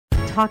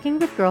Talking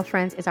with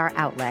Girlfriends is our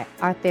outlet,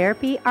 our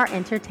therapy, our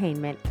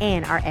entertainment,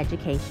 and our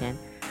education.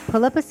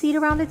 Pull up a seat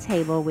around the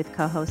table with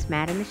co-hosts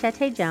Maddie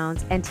Machete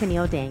Jones and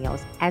Tennille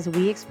Daniels as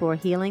we explore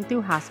healing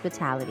through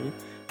hospitality.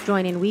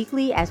 Join in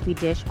weekly as we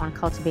dish on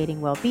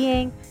cultivating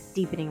well-being,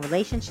 deepening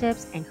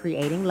relationships, and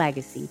creating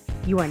legacy.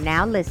 You are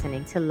now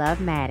listening to Love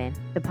Madden,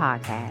 the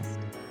podcast.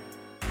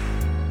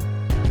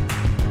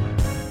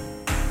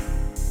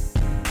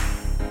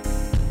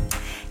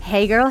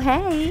 Hey girl,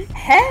 hey.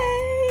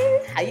 Hey,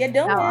 how you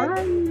doing? How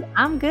are you?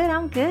 I'm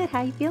good.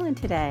 How you feeling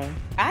today?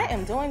 I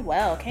am doing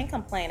well. Can't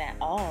complain at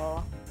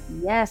all.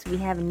 Yes, we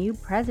have a new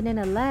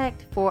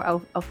president-elect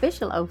for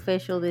official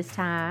this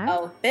time.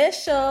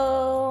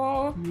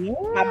 Official. Yeah,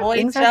 My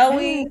boy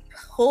Joey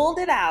pulled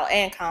it out,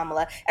 and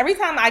Kamala. Every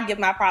time I give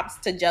my props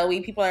to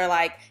Joey, people are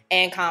like,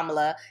 and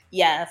Kamala.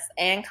 Yes,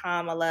 and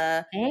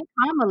Kamala. And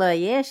Kamala,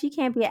 yeah, she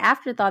can't be an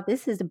afterthought.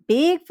 This is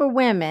big for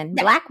women,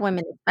 Black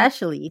women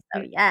especially.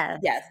 So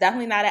yes. Yes,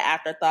 definitely not an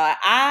afterthought.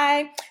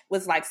 I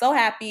was like so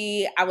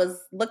happy. I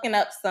was looking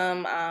up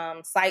some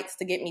sites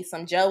to get me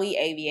some Joey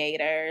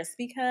aviators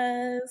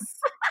because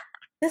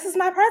this is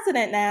my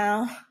president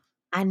now.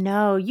 I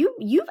know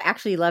you've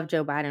actually loved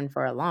Joe Biden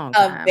for a long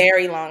time. A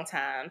very long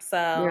time. So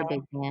you're a big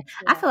fan. Yeah.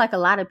 I feel like a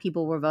lot of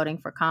people were voting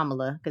for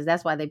Kamala because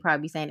that's why they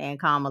probably be saying and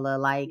Kamala,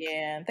 like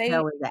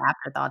Joe is an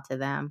afterthought to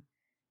them.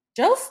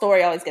 Joe's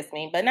story always gets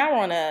me, but now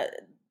we're on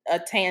a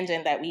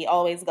tangent that we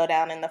always go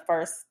down in the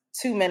first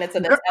 2 minutes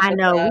of this episode. I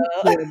know.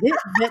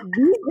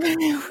 We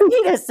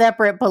need a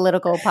separate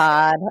political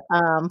pod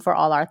for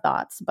all our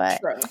thoughts. But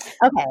True.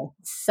 Okay,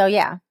 so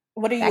yeah.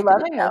 What are you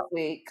loving this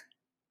week?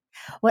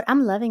 What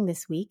I'm loving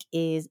this week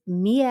is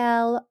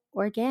Mielle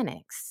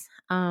Organics.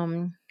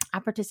 I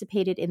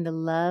participated in the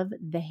Love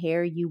the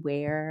Hair You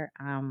Wear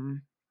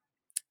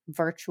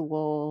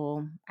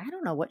virtual, I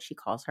don't know what she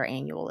calls her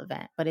annual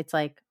event, but it's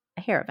like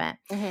a hair event.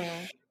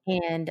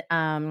 Mm-hmm.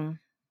 And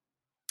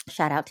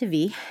shout out to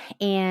V.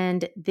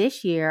 And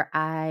this year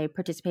I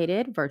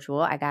participated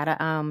virtual. I got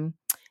a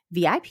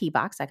VIP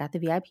box. I got the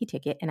VIP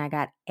ticket and I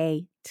got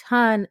a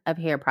ton of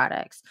hair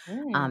products,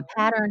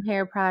 pattern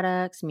hair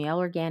products, Mielle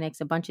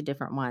Organics, a bunch of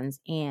different ones.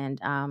 And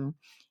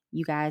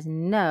you guys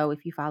know,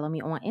 if you follow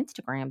me on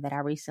Instagram, that I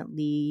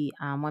recently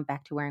went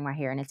back to wearing my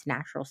hair in its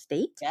natural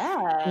state.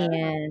 Yeah.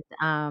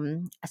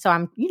 And so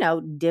I'm,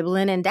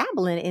 dibbling and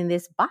dabbling in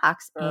this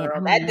box.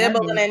 And that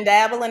dibbling and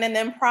dabbling in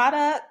them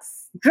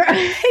products.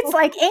 It's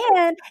like,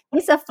 and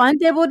it's a fun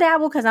dibble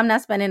dabble because I'm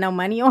not spending no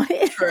money on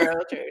it. True.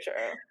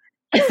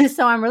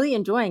 So I'm really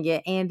enjoying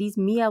it. And these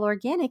Mielle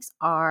Organics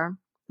are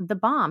the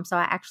bomb. So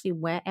I actually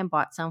went and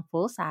bought some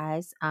full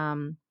size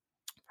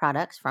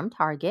products from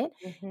Target.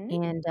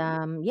 Mm-hmm. And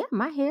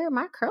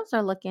my curls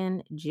are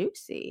looking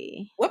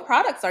juicy. What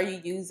products are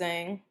you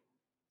using?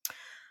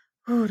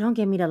 Oh, don't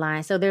give me the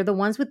line. So they're the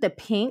ones with the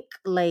pink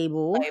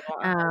label.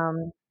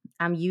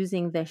 I'm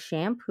using the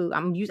shampoo.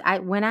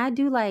 When I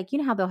do, like,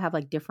 how they'll have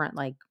like different,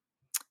 like,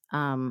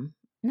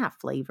 not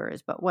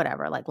flavors, but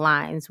whatever, like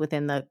lines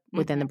within the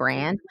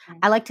brand. Mm-hmm.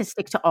 I like to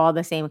stick to all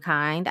the same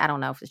kind. I don't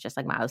know if it's just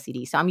like my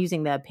OCD. So I'm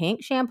using the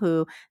pink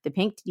shampoo, the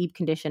pink deep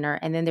conditioner,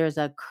 and then there's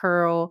a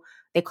curl.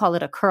 They call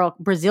it a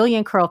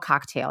Brazilian curl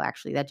cocktail,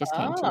 actually, that just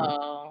came to me.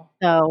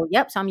 So,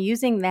 so I'm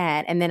using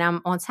that. And then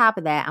I'm on top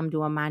of that, I'm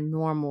doing my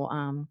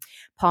normal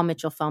Paul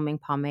Mitchell foaming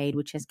pomade,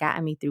 which has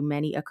gotten me through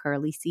many a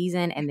curly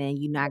season. And then,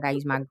 I got to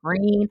use my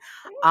green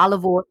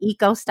olive oil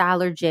Eco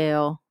Styler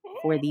gel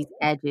for these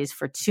edges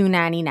for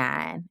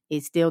 $2.99.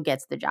 It still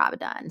gets the job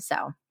done.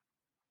 So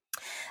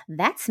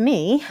that's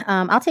me.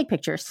 I'll take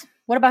pictures.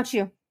 What about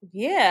you?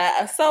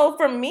 Yeah. So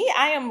for me,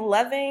 I am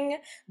loving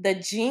the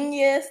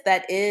genius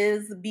that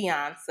is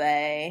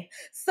Beyonce.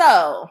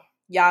 So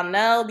y'all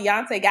know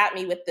Beyonce got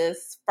me with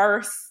this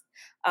first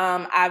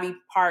Ivy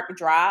Park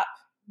drop,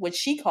 which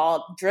she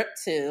called Drip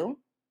 2.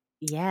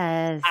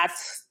 Yes. I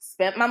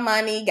spent my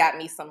money, got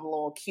me some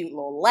cute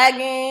little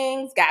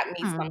leggings, got me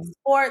some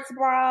sports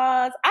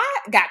bras. I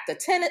got the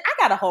tennis. I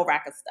got a whole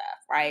rack of stuff,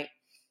 right?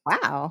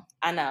 Wow.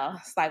 I know.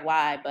 It's like,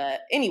 why?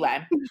 But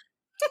anyway.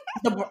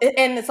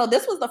 And so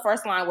this was the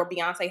first line where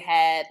Beyonce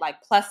had like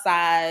plus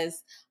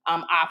size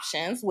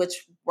options,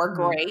 which were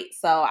great.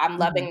 So I'm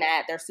loving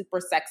that. They're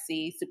super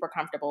sexy, super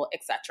comfortable,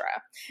 etc.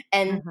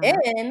 And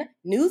then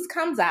news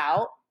comes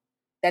out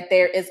that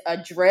there is a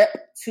Drip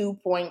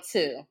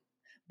 2.2.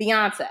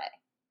 Beyonce.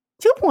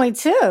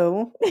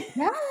 2.2?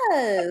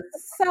 Yes.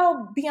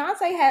 So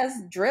Beyonce has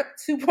Drip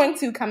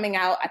 2.2 coming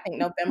out, I think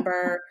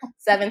November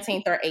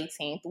 17th or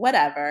 18th,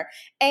 whatever.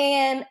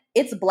 And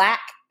it's black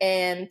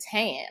and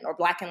tan, or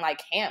black and like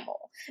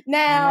camel.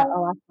 Now,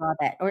 I saw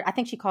that. Or I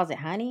think she calls it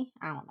honey.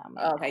 I don't know.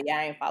 Maybe. Okay, yeah,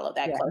 I ain't followed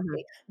that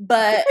closely.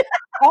 But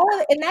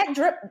in that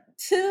Drip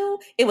 2,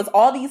 it was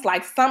all these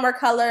like summer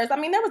colors. I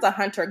mean, there was a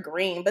hunter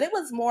green, but it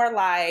was more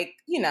like,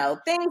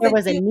 things. There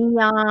was a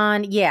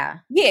neon, yeah,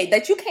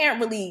 that you can't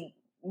really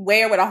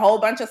wear with a whole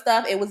bunch of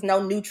stuff. It was no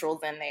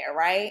neutrals in there,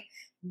 right?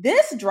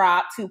 This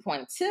drop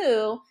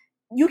 2.2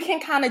 you can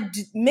kind of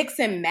mix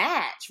and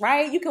match,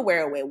 right? You could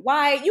wear it with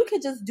white. You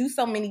could just do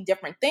so many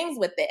different things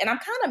with it. And I'm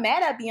kind of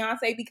mad at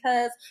Beyonce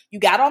because you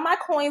got all my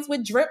coins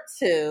with Drip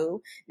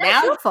 2. That's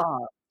Now your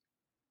fault.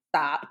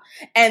 Stop.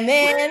 And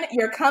then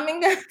you're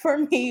coming for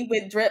me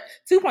with Drip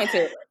 2.2.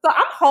 So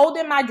I'm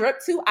holding my Drip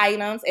 2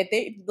 items.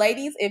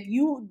 Ladies, if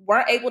you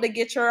weren't able to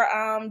get your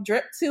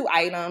Drip 2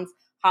 items,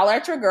 holler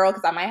at your girl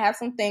because I might have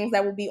some things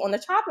that will be on the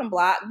chopping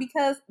block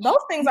because those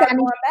things are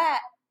going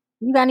back.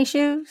 You got any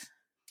shoes?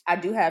 I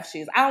do have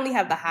shoes. I only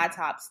have the high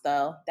tops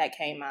though that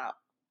came out.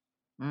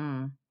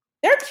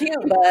 They're cute,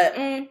 but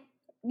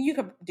you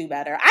could do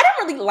better. I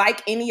didn't really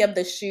like any of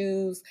the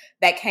shoes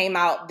that came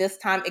out this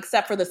time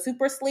except for the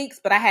Super Sleeks,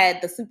 but I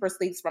had the Super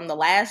Sleeks from the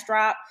last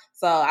drop.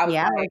 So I was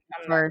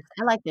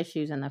I like the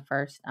shoes in the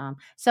first.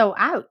 So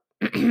I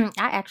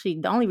actually,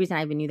 the only reason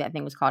I even knew that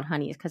thing was called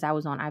Honey is because I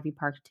was on Ivy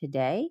Park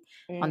today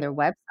on her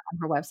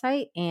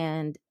website.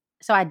 And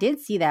so I did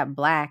see that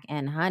black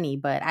and honey,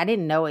 but I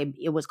didn't know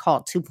it was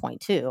called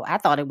 2.2. I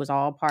thought it was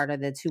all part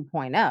of the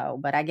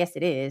 2.0, but I guess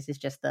it is. It's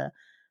just the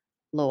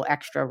little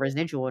extra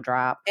residual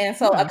drop. And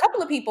so a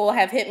couple of people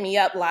have hit me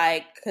up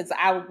because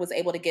I was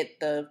able to get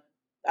the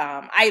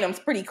items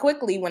pretty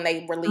quickly when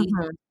they released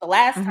the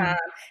last time.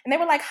 And they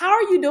were like, how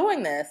are you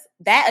doing this?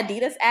 That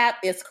Adidas app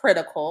is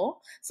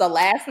critical. So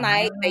last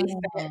night they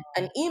sent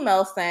an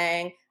email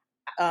saying,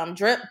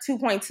 Drip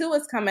 2.2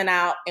 is coming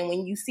out. And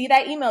when you see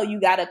that email,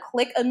 you got to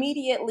click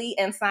immediately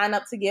and sign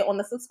up to get on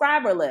the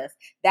subscriber list.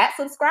 That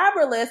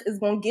subscriber list is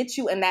going to get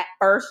you in that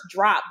first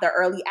drop, the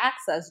early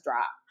access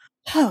drop.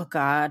 Oh,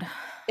 God.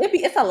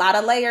 It's a lot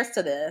of layers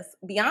to this.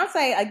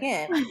 Beyonce,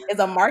 again, is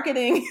a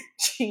marketing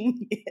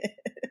genius.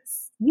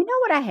 You know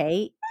what I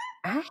hate?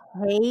 I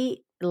hate,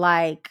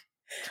 like,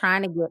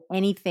 trying to get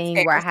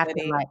anything where I have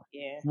to, like,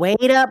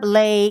 wait up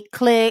late,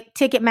 click,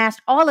 Ticketmaster,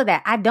 all of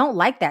that. I don't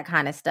like that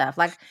kind of stuff.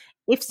 Like,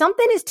 if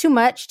something is too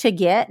much to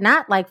get,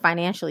 not, like,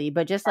 financially,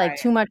 but just, like,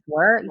 too much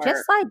work,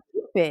 just, like,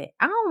 keep it.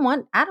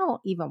 I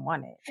don't even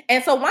want it.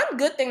 And so one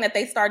good thing that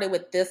they started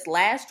with this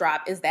last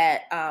drop is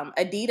that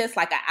Adidas,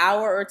 like an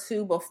hour or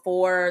two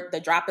before the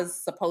drop is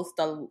supposed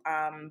to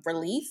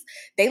release,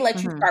 they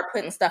let you start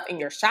putting stuff in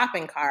your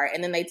shopping cart.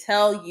 And then they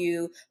tell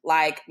you,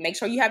 like, make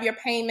sure you have your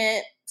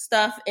payment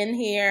stuff in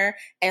here.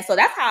 And so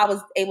that's how I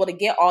was able to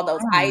get all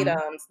those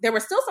items. There were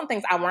still some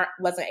things I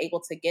wasn't able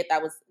to get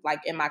that was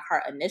like in my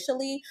cart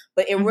initially,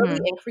 but it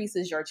really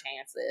increases your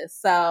chances.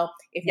 So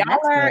if y'all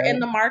are in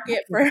the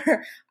market for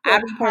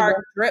Ivy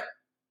Park Drip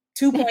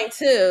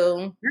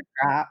 2.2,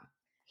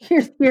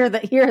 here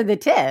are the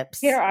tips.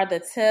 Here are the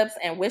tips,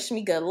 and wish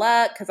me good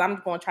luck because I'm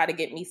going to try to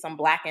get me some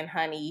Black and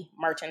Honey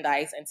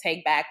merchandise and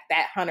take back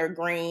that hunter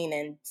green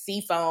and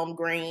seafoam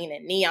green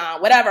and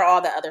neon, whatever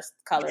all the other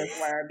colors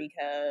were,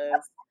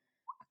 because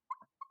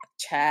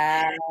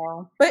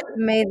child. But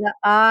may the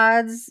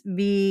odds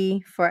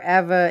be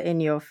forever in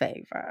your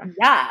favor.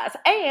 Yes.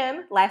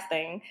 And last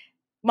thing,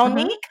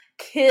 Monique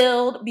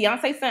killed.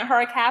 Beyonce sent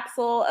her a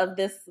capsule of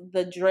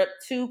the Drip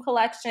 2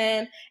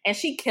 collection, and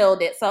she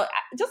killed it. So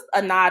just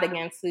a nod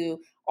again to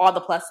all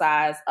the plus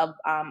size of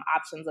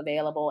options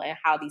available and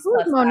how these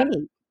plus size.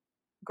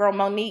 Girl,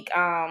 Monique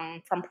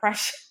from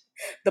Precious,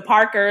 the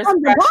Parkers.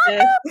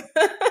 Precious.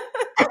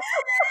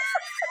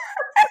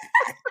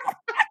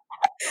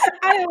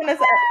 I didn't want to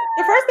say.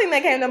 The first thing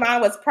that came to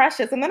mind was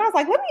Precious, and then I was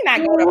like, let me not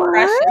go to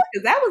Precious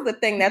because that was the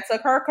thing that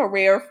took her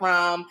career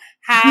from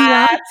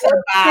high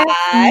to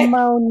high.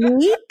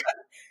 Monique,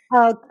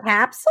 a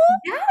capsule?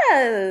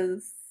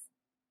 Yes.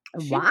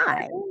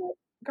 Why?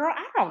 Girl,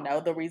 I don't know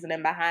the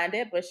reasoning behind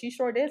it, but she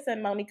sure did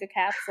send Monique a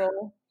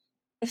capsule.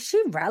 Is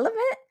she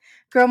relevant?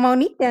 Girl,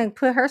 Monique didn't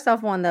put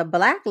herself on the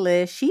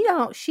blacklist. She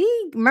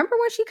remember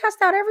when she cussed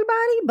out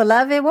everybody?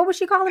 Beloved, what was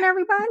she calling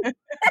everybody?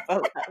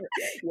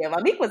 Yeah,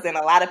 Monique was in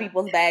a lot of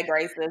people's bad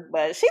graces,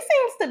 but she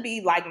seems to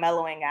be like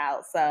mellowing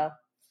out. So,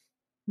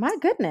 my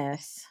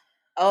goodness.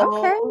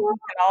 Okay.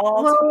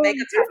 To make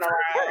a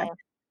turnaround.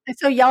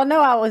 So y'all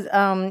know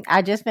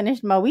I just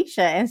finished Moesha,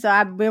 and so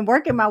I've been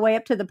working my way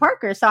up to the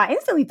Parker. So I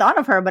instantly thought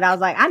of her, but I was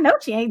like, I know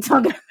she ain't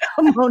talking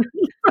about Monique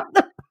from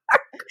the Parker.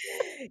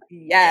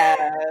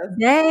 Yeah.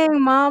 Dang,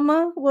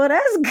 mama. Well,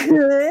 that's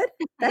good.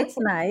 That's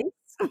nice.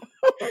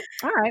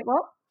 All right.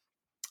 Well,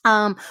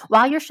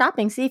 while you're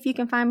shopping, see if you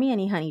can find me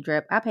any honey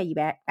drip. I'll pay you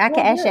back. I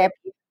can ask you.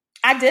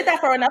 I did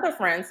that for another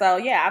friend. So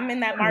yeah, I'm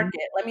in that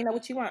market. Let me know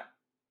what you want.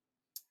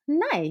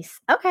 Nice.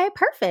 Okay,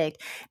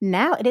 perfect.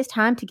 Now it is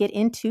time to get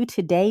into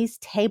today's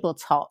table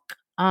talk.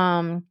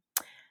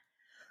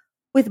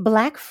 With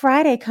Black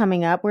Friday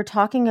coming up, we're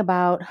talking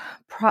about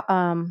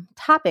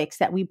topics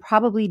that we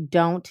probably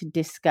don't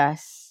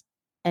discuss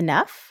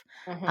enough.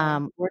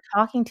 We're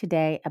talking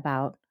today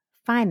about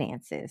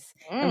finances,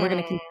 and we're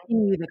going to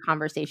continue the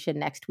conversation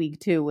next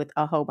week too with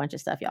a whole bunch of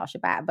stuff y'all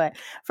should buy. But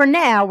for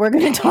now, we're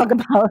going to talk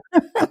about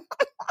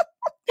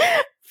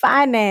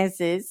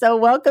finances. So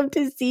welcome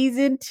to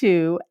season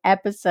 2,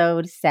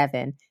 episode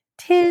 7.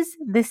 'Tis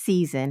the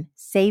season,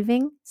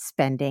 saving,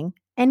 spending,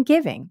 and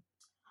giving.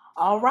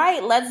 All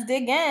right, let's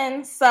dig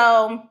in.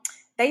 So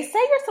They say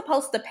you're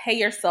supposed to pay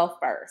yourself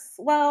first.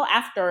 Well,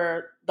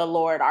 after the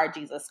Lord, our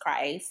Jesus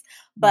Christ.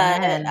 But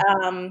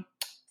Man.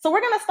 so we're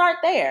going to start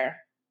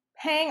there,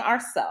 paying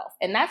ourselves.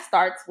 And that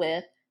starts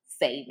with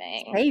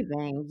saving.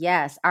 Saving,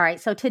 yes. All right.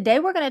 So today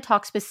we're going to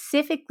talk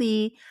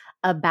specifically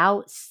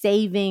about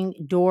saving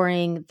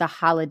during the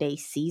holiday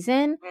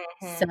season.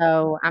 Mm-hmm.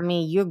 So, I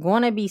mean, you're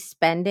going to be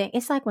spending.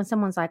 It's like when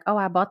someone's like, oh,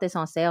 I bought this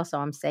on sale, so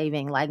I'm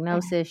saving. Like,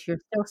 no, sis, you're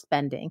still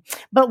spending.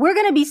 But we're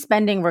going to be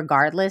spending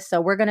regardless. So,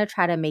 we're going to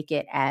try to make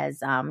it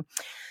as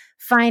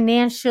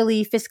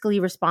financially, fiscally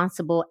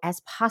responsible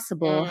as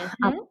possible with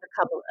Mm-hmm.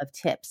 a couple of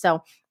tips.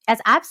 So, as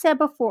I've said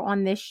before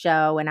on this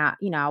show, and I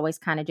always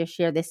kind of just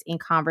share this in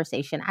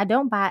conversation, I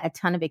don't buy a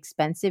ton of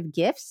expensive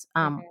gifts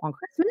on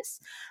Christmas,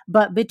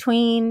 but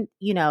between,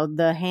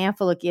 the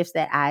handful of gifts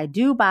that I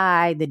do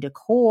buy, the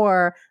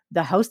decor,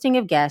 the hosting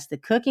of guests, the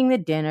cooking, the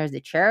dinners,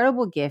 the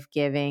charitable gift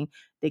giving,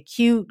 the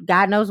cute,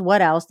 God knows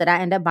what else that I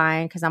end up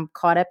buying because I'm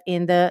caught up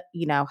in the,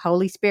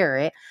 Holy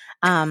Spirit.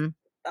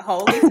 The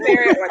Holy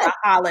Spirit or the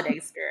holiday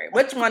spirit?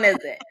 Which one is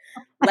it?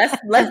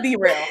 Let's be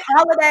real.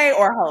 Holiday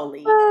or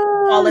holy?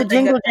 All a The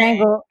thing of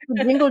the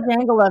jingle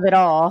jangle of it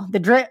all, the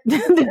drip,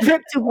 the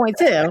drip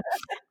 2.2.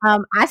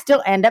 I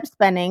still end up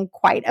spending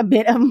quite a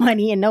bit of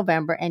money in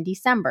November and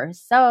December.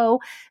 So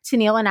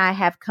Tennille and I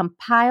have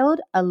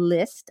compiled a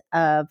list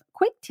of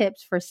quick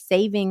tips for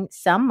saving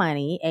some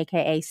money,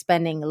 aka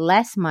spending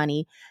less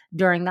money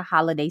during the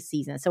holiday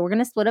season. So we're going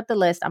to split up the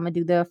list. I'm going to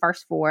do the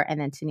first four,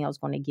 and then Tennille's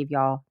going to give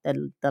y'all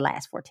the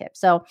last four tips.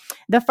 So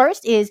the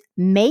first is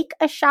make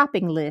a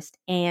shopping list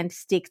and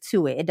stick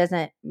to it. It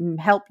doesn't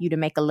help you to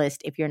make a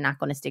list if you're not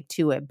going to stick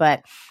to it,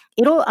 but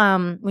it'll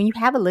when you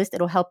have a list,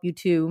 it'll help you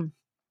to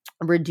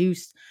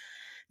reduce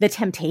the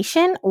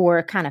temptation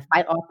or kind of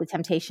fight off the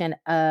temptation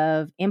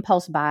of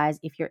impulse buys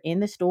if you're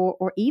in the store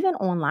or even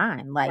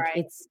online. Like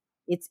right.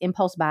 it's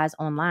impulse buys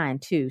online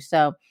too.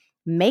 So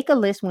make a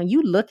list when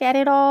you look at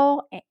it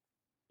all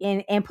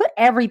and put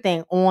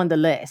everything on the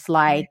list,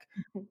 like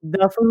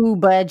the food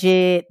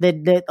budget,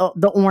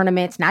 the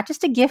ornaments, not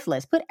just a gift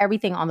list. Put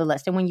everything on the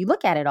list, and when you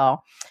look at it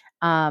all,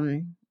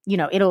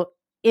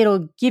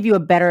 it'll give you a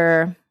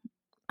better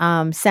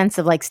sense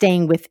of like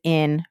staying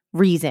within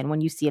reason when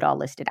you see it all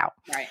listed out.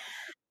 Right.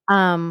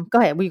 Go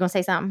ahead. Were you gonna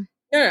say something?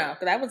 No,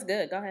 that was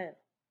good. Go ahead.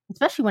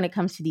 Especially when it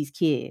comes to these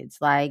kids,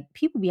 like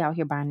people be out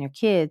here buying their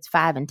kids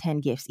 5 and 10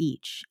 gifts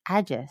each.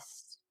 I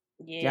just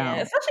Yeah,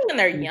 don't. especially when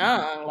they're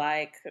young.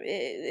 Like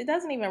it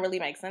doesn't even really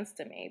make sense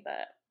to me.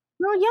 But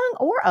No, young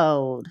or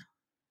old.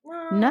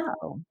 No.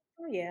 oh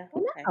yeah,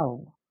 okay.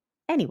 No.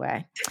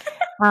 Anyway,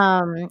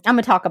 I'm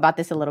gonna talk about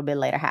this a little bit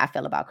later. How I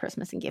feel about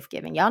Christmas and gift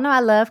giving. Y'all know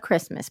I love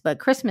Christmas, but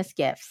Christmas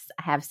gifts,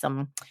 I have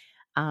some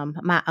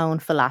my own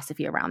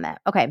philosophy around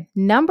that. Okay,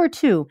 number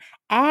 2,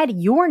 add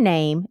your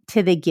name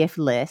to the gift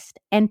list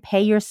and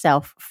pay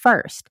yourself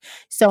first.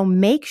 So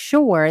make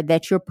sure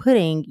that you're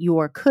putting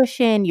your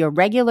cushion, your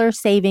regular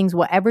savings,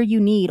 whatever you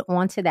need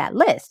onto that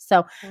list.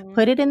 So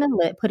put it in the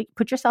list,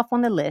 put yourself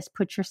on the list,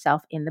 put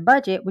yourself in the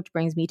budget, which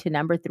brings me to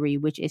number 3,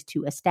 which is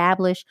to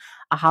establish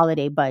a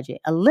holiday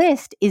budget. A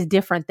list is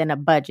different than a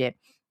budget.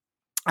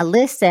 A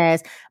list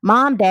says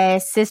mom,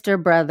 dad, sister,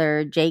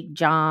 brother, Jake,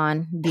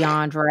 John,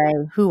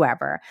 DeAndre,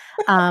 whoever.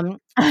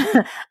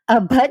 A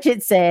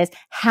budget says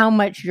how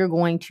much you're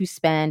going to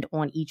spend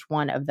on each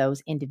one of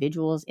those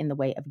individuals in the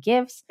way of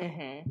gifts.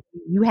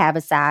 You have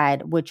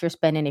aside what you're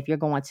spending if you're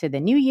going to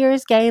the New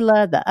Year's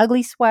gala, the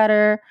ugly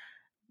sweater,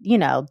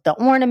 the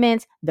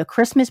ornaments, the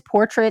Christmas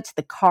portraits,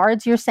 the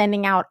cards you're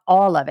sending out,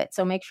 all of it.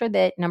 So make sure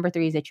that number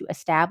 3 is that you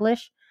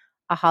establish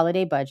a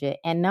holiday budget.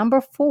 And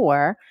number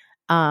 4,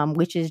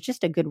 which is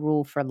just a good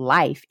rule for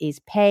life, is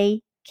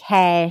pay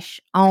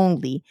cash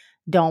only.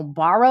 Don't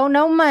borrow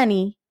no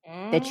money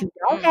that you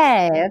don't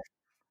have.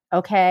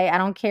 Okay. I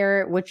don't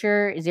care what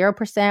your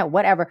 0%,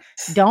 whatever.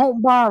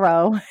 Don't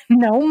borrow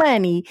no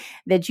money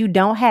that you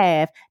don't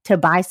have to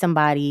buy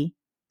somebody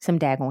some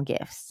daggone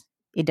gifts.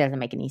 It doesn't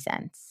make any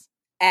sense.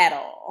 At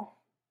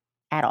all.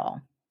 At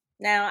all.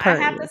 Now, I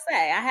have to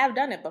say, I have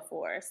done it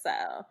before. So,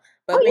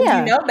 but when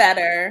you know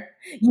better,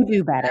 you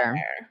do better.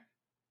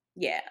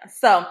 Yeah.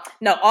 So,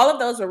 no, all of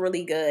those are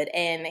really good.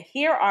 And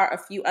here are a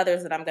few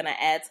others that I'm going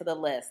to add to the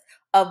list.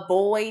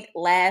 Avoid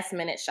last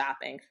minute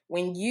shopping.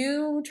 When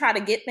you try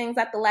to get things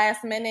at the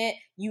last minute,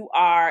 you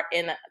are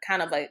in a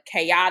kind of a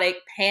chaotic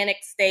panic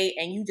state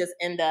and you just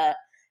end up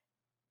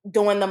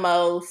doing the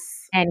most.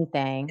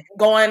 Anything.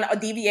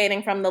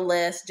 Deviating from the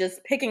list, just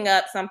picking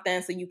up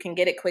something so you can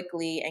get it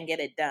quickly and get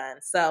it done.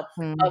 So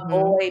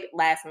avoid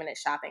last minute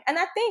shopping. And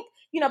I think,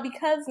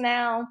 because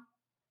now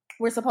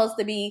we're supposed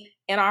to be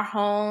in our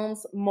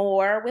homes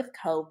more with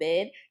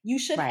COVID, you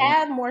should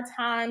have more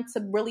time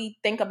to really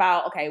think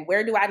about, okay,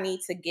 where do I need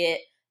to get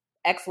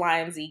X, Y,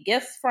 and Z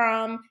gifts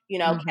from?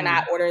 Can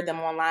I order them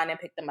online and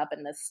pick them up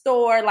in the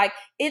store? Like,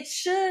 it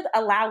should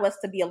allow us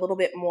to be a little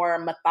bit more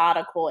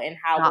methodical in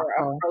how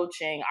we're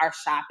approaching our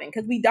shopping,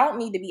 because we don't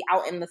need to be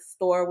out in the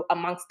store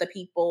amongst the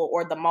people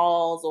or the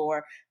malls,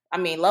 or,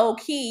 low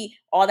key,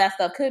 all that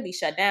stuff could be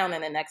shut down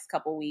in the next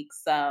couple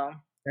weeks. So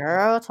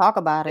Girl, talk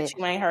about But it.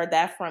 you ain't heard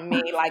that from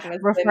me, like Miss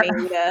Refer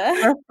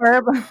Benita.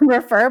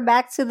 refer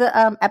back to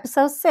the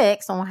episode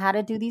 6 on how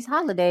to do these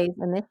holidays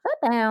and this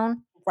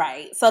shutdown.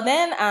 Right. So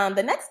then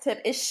the next tip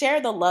is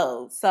share the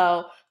load.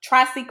 So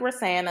try Secret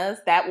Santas.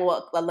 That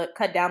will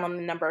cut down on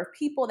the number of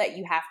people that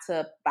you have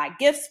to buy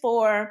gifts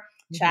for.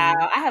 Child,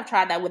 Mhm. I have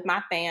tried that with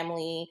my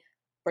family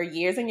for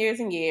years and years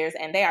and years,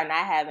 and they are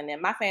not having it.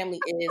 My family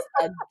is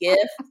a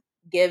gift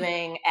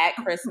giving at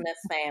Christmas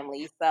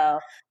family. So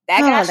that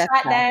got Oh, that's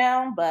shot tough.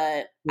 down,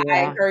 but I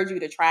Yeah. encourage you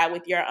to try it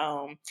with your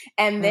own.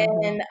 And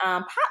Mhm. then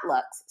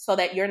potlucks so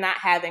that you're not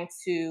having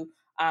to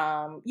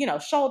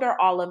shoulder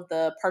all of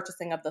the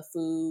purchasing of the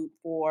food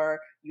for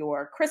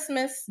your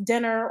Christmas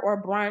dinner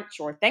or brunch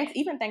or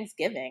even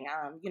Thanksgiving.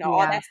 All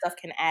Yeah. that stuff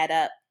can add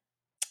up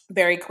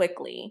very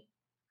quickly.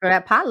 For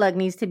that potluck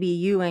needs to be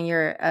you and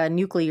your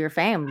nuclear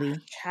family. It need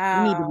to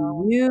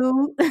Child, be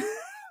you,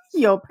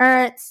 your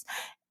parents,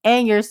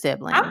 and your I'm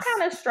siblings.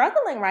 kind of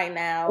struggling right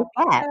now It's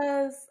that.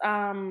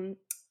 because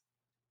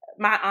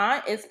my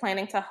aunt is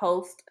planning to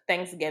host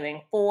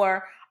Thanksgiving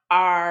for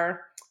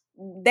our,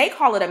 they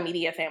call it a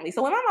media family.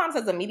 So when my mom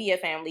says a media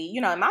family,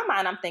 in my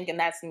mind, I'm thinking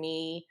that's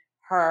me,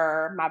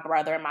 her, my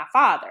brother, and my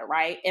father,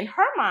 right? In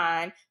her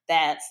mind,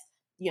 that's,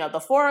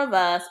 the four of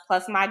us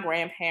plus my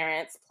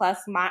grandparents plus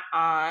my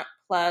aunt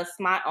plus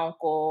my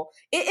uncle.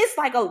 It's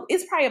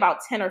probably about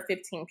 10 or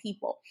 15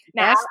 people.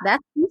 Now,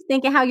 That's she's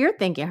thinking how you're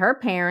thinking. Her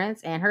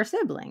parents and her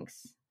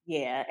siblings.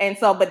 yeah. And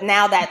so, but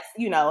now that's,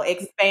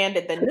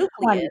 expanded the 20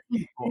 nucleus.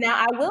 people.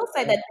 Now, I will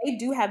say that they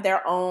do have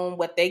their own,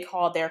 what they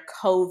call their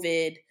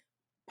COVID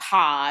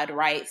pod,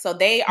 right? So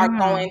they are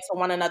going Mhm. to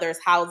one another's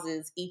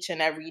houses each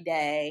and every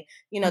day.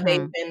 They've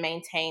Mhm. been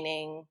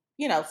maintaining,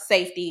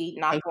 safety,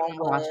 knock Safety on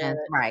precautions,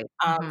 wood. right.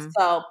 Mhm.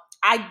 So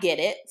I get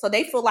it. So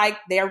they feel like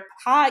their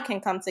pod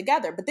can come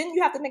together. But then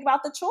you have to think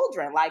about the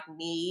children, like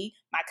me,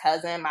 my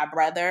cousin, my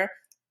brother.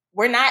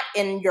 We're not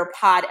in your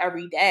pod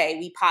every day.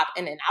 We pop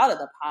in and out of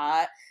the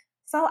pod.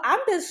 So I'm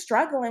just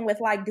struggling with,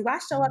 like, do I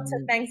show up to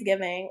Mm.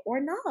 Thanksgiving or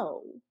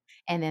no?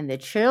 And then the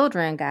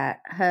children got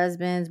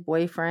husbands,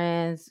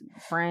 boyfriends,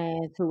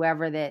 friends,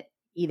 whoever that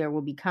either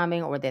will be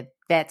coming or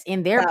that's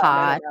in their No, no, no,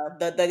 pod.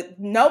 no. The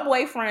no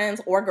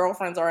boyfriends or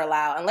girlfriends are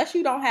allowed unless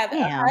you don't have a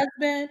Damn.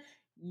 husband.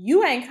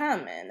 You ain't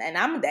coming, and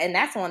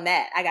that's on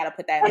that. I gotta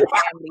put that in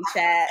the family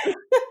chat.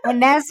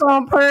 And that's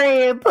on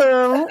Prairie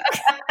Pooh.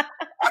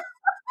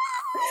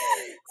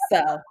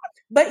 So,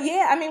 but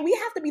yeah, I mean, we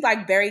have to be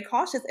like very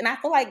cautious, and I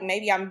feel like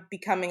maybe I'm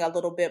becoming a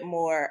little bit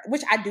more,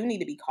 which I do need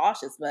to be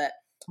cautious, but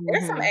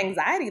there's some Mhm.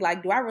 anxiety.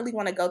 Like, do I really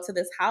want to go to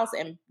this house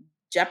and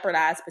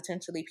jeopardize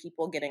potentially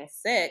people getting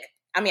sick?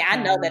 I mean, I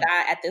know that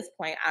Right. at this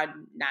point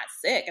I'm not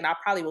sick, and I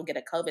probably will get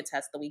a COVID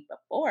test the week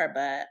before,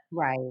 but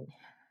Right.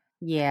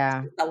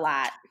 Yeah. it's a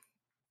lot.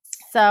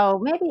 So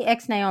maybe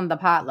X-nay on the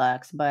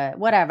potlucks, but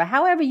whatever.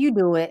 However you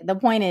do it, the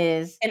point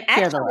is And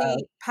share the love.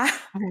 actually,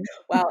 Mhm.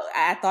 well,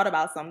 I thought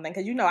about something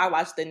because I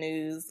watch the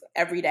news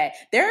every day.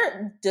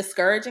 They're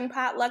discouraging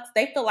potlucks.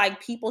 They feel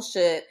like people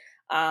should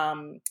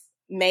um,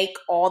 make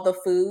all the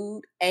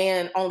food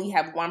and only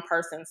have one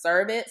person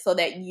serve it, so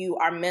that you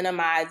are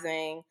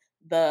minimizing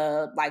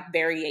the like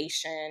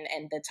variation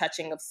and the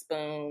touching of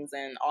spoons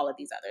and all of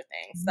these other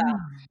things. So Mm.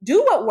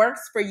 do what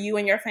works for you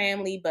and your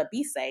family, but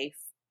be safe.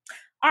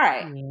 All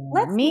right, Yeah.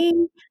 let's.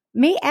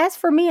 As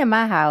for me and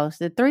my house,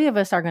 the 3 of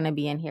us are gonna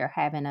be in here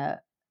having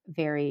a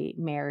very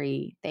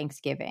merry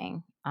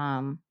Thanksgiving.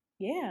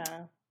 Yeah.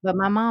 But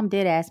my mom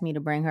did ask me to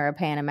bring her a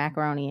pan of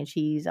macaroni and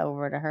cheese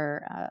over to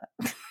her,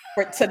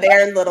 To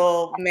their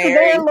little to their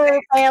Merry little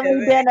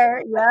family Thanksgiving.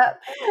 dinner.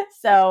 Yep.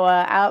 So,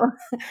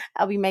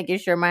 I'll be making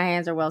sure my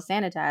hands are well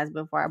sanitized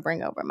before I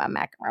bring over my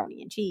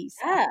macaroni and cheese.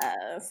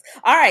 Yes.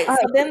 All right. All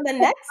So right. then the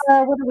next,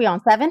 What are we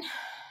on, 7?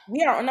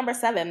 we are on number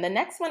 7. The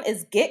next one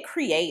is get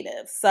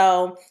creative.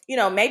 So,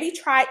 maybe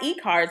try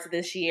e-cards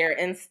this year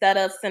instead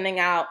of sending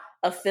out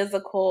a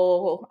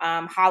physical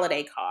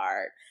holiday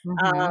card.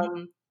 Mhm.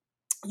 Um,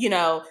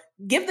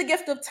 give the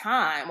gift of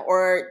time.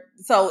 Or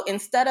so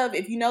instead of,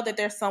 if you know that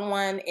there's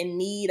someone in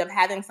need of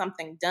having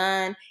something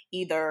done,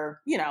 either,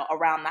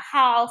 around the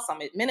house, some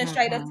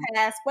administrative Mhm.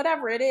 task,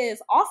 whatever it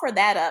is, offer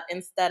that up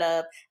instead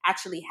of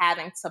actually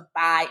having to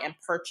buy and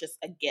purchase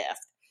a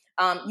gift.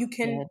 You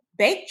can Good.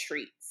 bake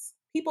treats.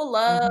 People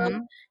love,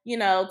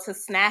 Mhm. to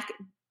snack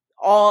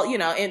all,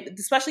 and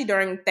especially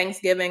during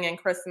Thanksgiving and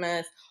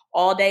Christmas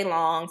all day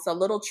long. So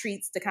little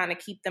treats to kind of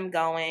keep them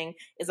going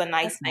is a That's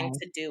nice thing nice.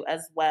 to do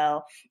as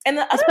well. And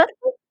the other, Especially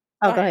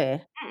Oh, go go ahead.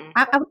 ahead. Mm-mm.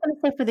 I was gonna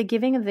say for the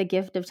giving of the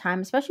gift of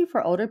time, especially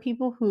for older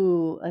people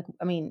who like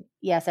I mean,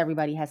 yes,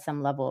 everybody has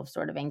some level of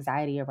sort of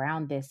anxiety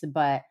around this,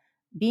 but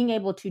being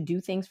able to do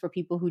things for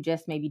people who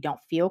just maybe don't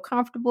feel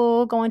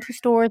comfortable going to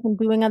stores and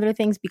doing other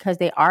things because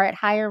they are at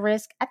higher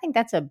risk, I think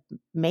that's a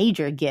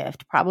major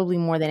gift, probably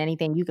more than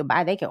anything you could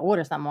buy. They could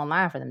order something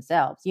online for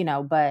themselves,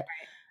 but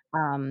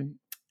um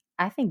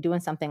I think doing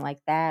something like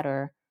that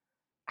or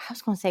I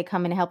was gonna say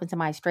coming and helping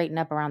somebody straighten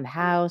up around the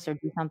house or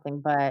do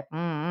something, but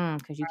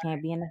because you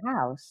can't be in the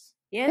house.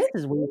 Yes,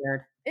 This is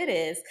weird. It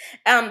is.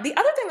 The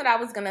other thing that I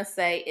was gonna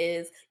say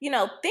is,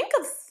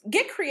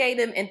 get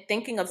creative in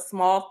thinking of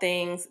small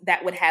things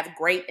that would have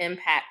great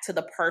impact to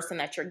the person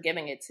that you're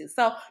giving it to.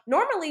 So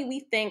normally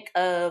we think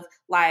of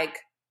like,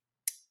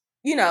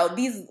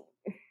 these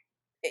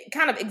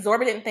kind of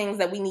exorbitant things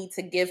that we need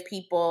to give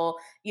people,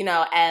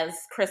 as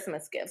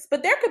Christmas gifts.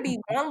 But there could be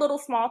one little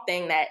small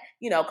thing that,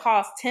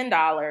 costs $10,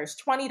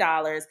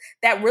 $20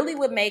 that really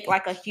would make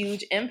like a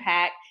huge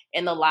impact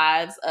in the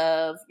lives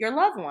of your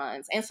loved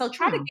ones. And so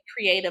try to get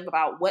creative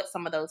about what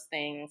some of those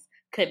things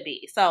could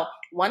be. So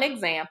one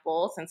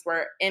example, since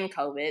we're in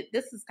COVID,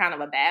 this is kind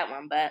of a bad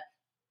one, but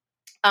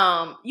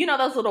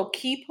those little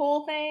key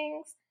pull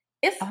things,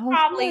 it's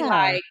probably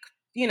like,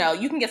 you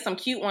can get some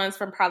cute ones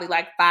from probably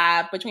like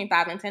between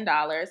 $5 and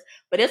 $10,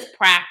 but it's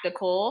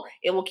practical.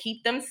 It will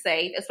keep them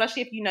safe,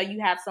 especially if you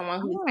have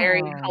someone who's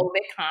very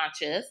COVID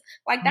conscious.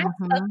 Like that's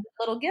a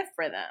little gift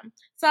for them.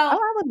 So,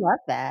 I would love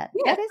that.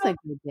 Yeah, That is a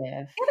good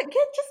gift.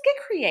 Just get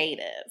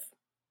creative.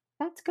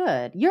 That's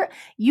good.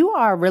 You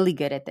are really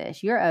good at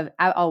this. I've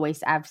probably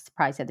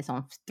said this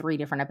on 3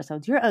 different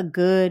episodes. You're a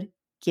good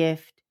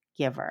gift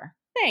giver.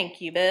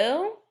 Thank you,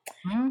 Boo.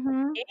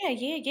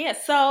 Yeah.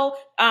 So,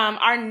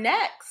 our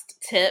next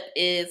tip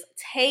is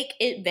take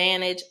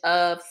advantage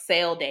of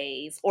sale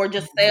days or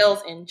just sales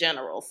in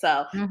general.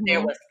 So,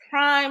 there was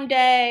Prime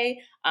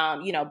Day.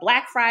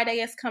 Black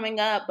Friday is coming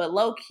up, but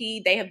low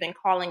key, they have been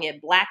calling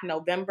it Black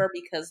November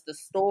because the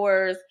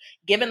stores,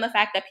 given the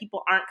fact that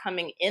people aren't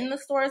coming in the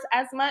stores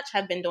as much,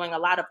 have been doing a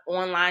lot of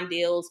online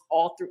deals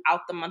all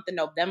throughout the month of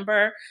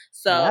November.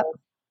 So,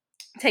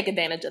 take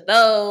advantage of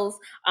those.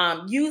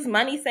 Use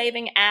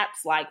money-saving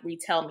apps like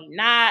Retail Me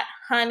Not,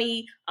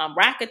 Honey,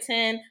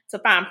 Rakuten to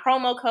find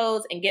promo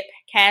codes and get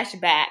cash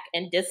back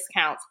and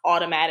discounts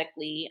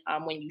automatically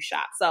when you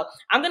shop. So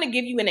I'm going to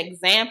give you an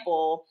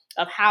example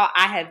of how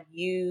I have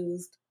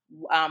used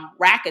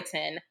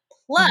Rakuten.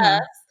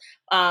 Plus,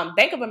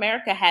 Bank of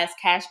America has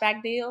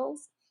cashback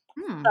deals.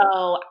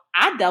 So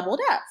I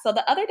doubled up. So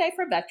the other day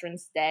for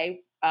Veterans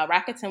Day,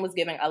 Rakuten was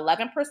giving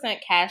 11%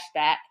 cash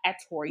back at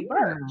Tory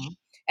Burch.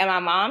 And my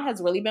mom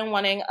has really been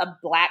wanting a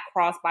black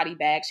crossbody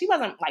bag. She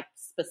wasn't like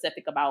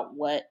specific about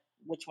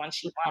which one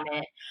she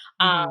wanted.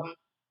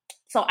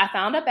 So I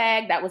found a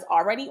bag that was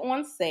already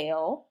on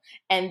sale.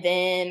 And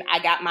then I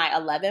got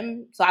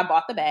so I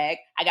bought the bag.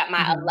 I got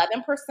my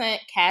 11%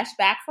 cash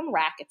back from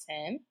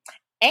Rakuten.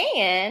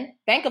 And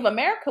Bank of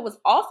America was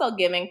also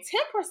giving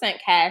 10%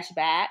 cash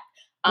back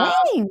when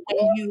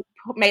you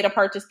made a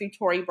purchase through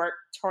Tory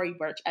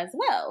Burch as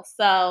well.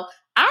 So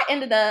I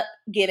ended up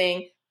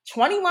getting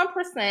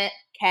 21%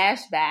 cash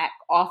back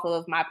off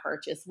of my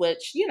purchase,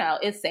 which,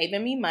 is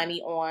saving me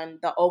money on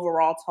the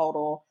overall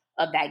total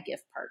of that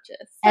gift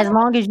purchase. As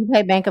long as you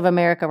pay Bank of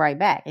America right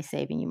back, it's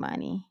saving you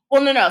money.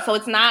 Well, no. So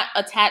it's not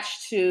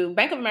attached to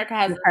Bank of America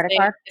has your credit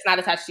card. It's not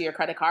attached to your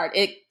credit card.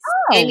 It's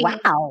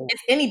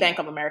any Bank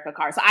of America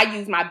card. So I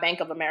use my Bank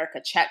of America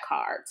check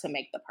card to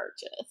make the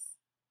purchase.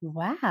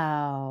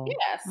 Wow.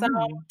 Yeah. So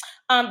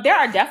there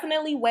are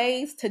definitely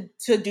ways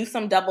to do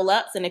some double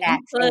ups. And if you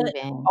put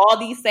all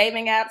these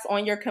saving apps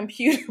on your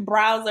computer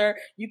browser,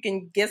 you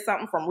can get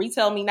something from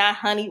Retail Me Not,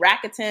 Honey,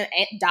 Rakuten,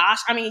 and Dosh.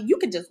 I mean, you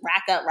could just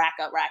rack up.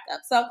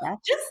 So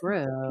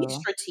be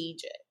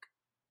strategic.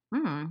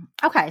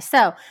 Okay.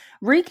 So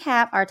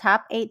recap, our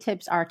top 8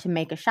 tips are to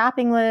make a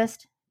shopping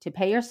list, to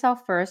pay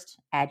yourself first,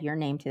 add your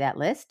name to that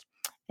list,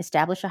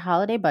 establish a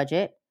holiday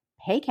budget,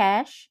 pay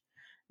cash.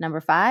 Number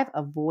 5,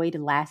 avoid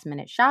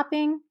last-minute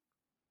shopping,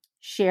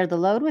 share the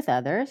load with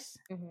others,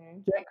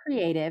 get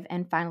creative,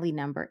 and finally,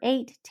 number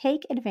 8,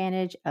 take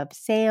advantage of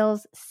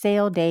sales,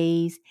 sale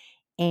days,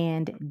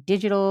 and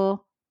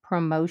digital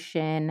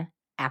promotion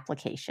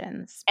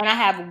applications. And I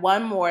have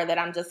one more that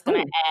I'm just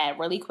going to add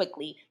really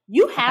quickly.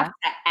 You have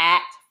to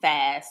act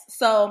fast.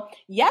 So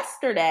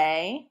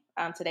yesterday,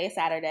 today is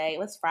Saturday, it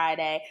was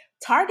Friday,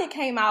 Target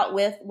came out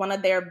with one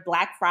of their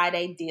Black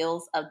Friday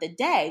deals of the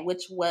day,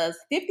 which was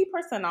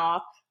 50%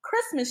 off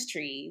Christmas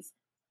trees.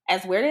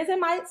 As weird as it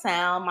might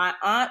sound, my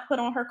aunt put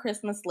on her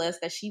Christmas list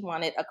that she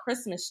wanted a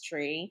Christmas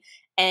tree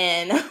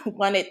and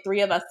wanted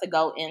 3 of us to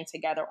go in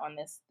together on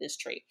this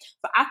tree.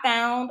 So I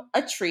found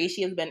a tree.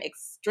 She has been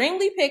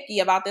extremely picky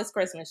about this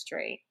Christmas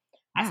tree.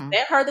 I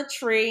sent her the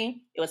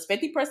tree. It was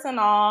 50%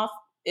 off.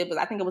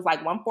 I think it was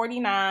like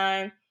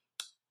 $149.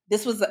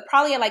 This was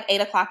probably at like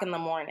 8:00 in the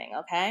morning.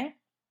 Okay.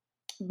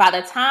 By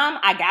the time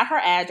I got her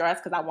address,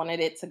 because I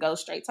wanted it to go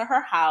straight to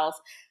her house,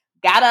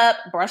 got up,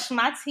 brushed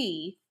my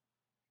teeth.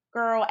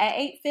 Girl, at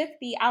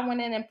 8:50, I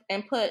went in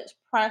and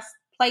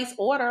place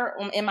order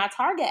in my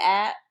Target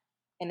app,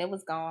 and it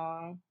was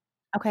gone.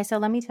 Okay, so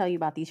let me tell you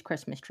about these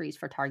Christmas trees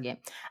for Target.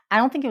 I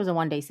don't think it was a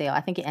one-day sale.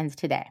 I think it ends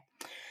today.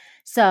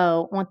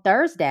 So on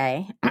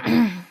Thursday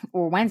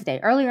or Wednesday,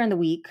 earlier in the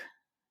week,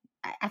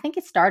 I think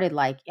it started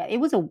like it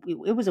was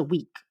a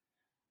week.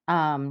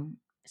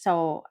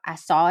 So I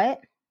saw it,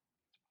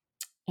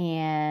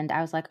 and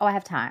I was like, oh, I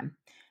have time.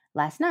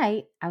 Last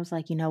night, I was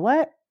like, you know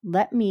what?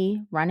 Let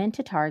me run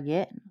into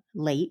Target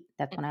late.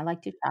 That's when I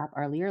like to shop,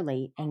 earlier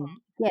late, and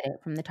get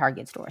it from the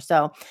Target store.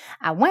 So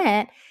I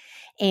went,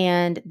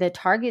 And the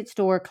Target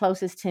store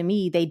closest to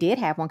me, they did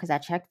have one because I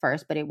checked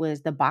first, but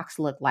the box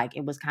looked like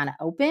it was kind of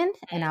opened.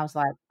 And I was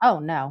like, oh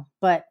no.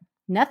 But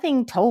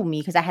nothing told me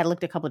because I had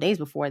looked a couple of days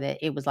before that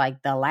it was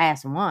like the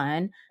last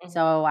one.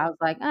 So I was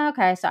like, oh,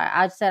 okay. So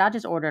I said, I'll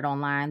just order it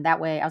online. That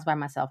way I was by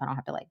myself. I don't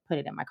have to like put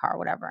it in my car or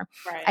whatever.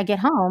 Right. I get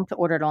home to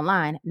order it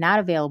online, not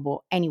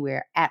available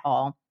anywhere at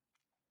all.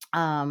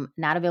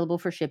 Not available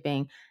for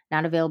shipping,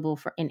 not available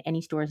for in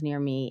any stores near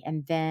me.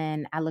 And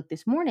then I looked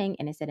this morning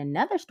and it said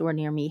another store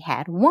near me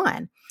had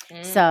one.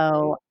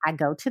 So I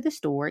go to the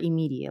store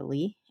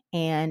immediately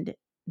and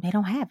they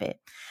don't have it.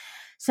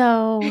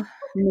 So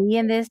me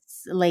and this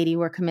lady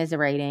were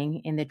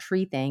commiserating in the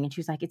tree thing. And she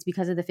was like, it's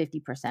because of the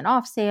 50%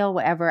 off sale,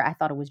 whatever. I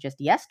thought it was just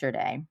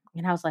yesterday.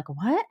 And I was like,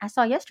 what? I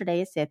saw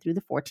yesterday it said through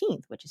the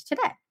 14th, which is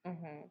today.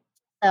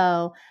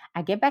 So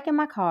I get back in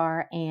my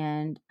car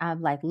and I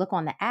like look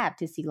on the app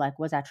to see like,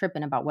 was I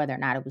tripping about whether or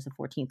not it was the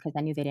 14th? Because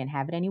I knew they didn't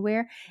have it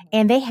anywhere.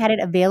 And they had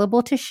it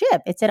available to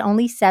ship. It said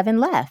only 7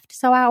 left.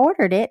 So I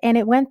ordered it and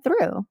it went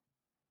through.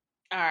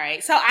 All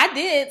right. So I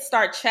did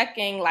start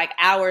checking like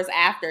hours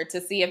after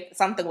to see if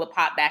something would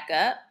pop back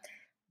up,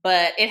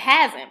 but it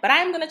hasn't. But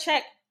I'm going to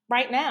check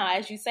right now,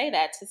 as you say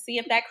that, to see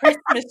if that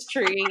Christmas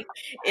tree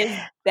is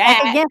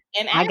back. Again,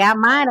 I got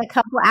mine a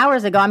couple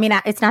hours ago. I mean,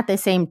 it's not the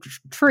same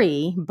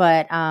tree,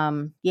 but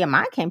yeah,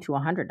 mine came to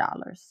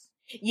 $100.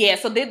 Yeah,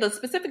 so the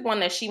specific one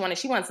that she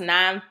wants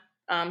 9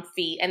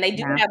 feet, and they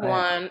do have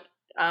one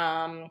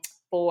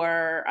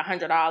for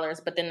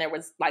 $100, but then there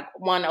was like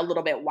one a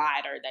little bit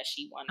wider that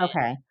she wanted.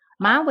 Okay,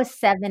 mine was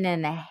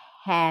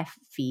 7.5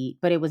 feet,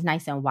 but it was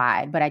nice and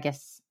wide. But I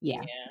guess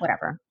yeah.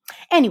 Whatever.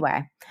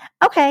 Anyway,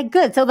 okay,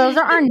 good. So those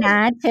are our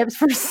 9 tips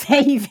for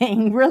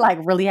saving. We're like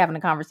really having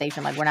a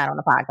conversation, like we're not on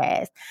a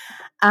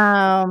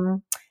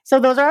podcast. So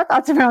those are our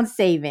thoughts around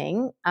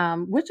saving.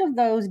 Which of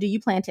those do you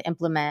plan to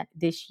implement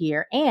this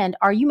year? And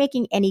are you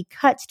making any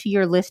cuts to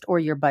your list or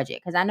your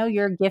budget? Because I know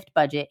your gift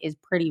budget is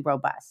pretty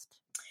robust.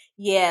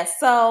 Yeah,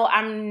 so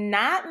I'm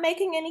not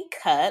making any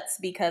cuts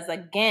because,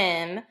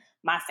 again,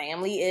 my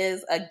family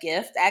is a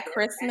gift at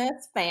Christmas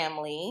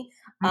family.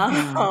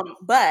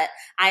 But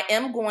I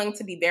am going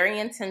to be very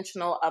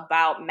intentional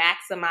about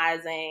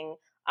maximizing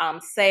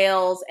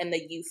sales and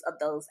the use of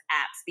those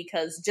apps,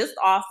 because just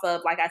off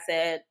of, like I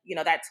said,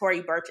 that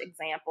Tory Burch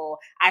example,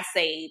 I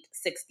saved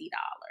 $60.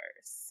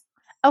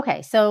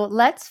 Okay, so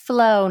let's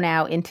flow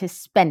now into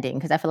spending,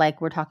 because I feel like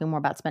we're talking more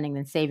about spending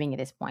than saving at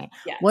this point.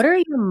 Yes. What are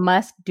your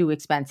must-do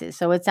expenses?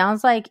 So it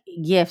sounds like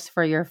gifts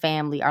for your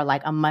family are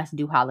like a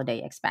must-do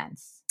holiday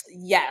expense.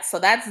 Yeah, so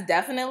that's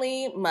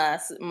definitely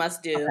must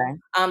do.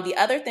 Okay. The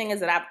other thing is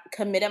that I've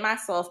committed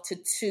myself to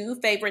 2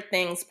 favorite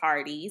things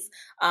parties.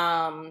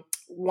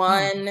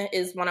 One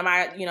is one of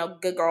my,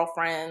 good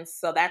girlfriends.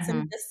 So that's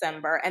in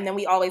December. And then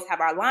we always have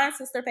our line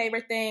sister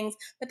favorite things,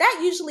 but that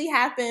usually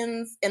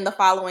happens in the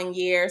following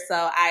year.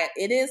 So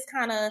it is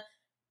kind of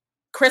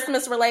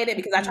Christmas related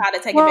because I try to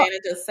take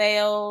advantage of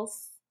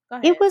sales.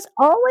 It was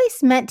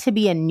always meant to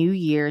be a New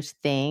Year's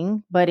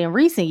thing, but in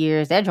recent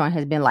years, that joint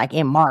has been like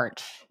in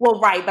March. Well,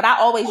 right, but I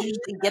always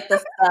usually get the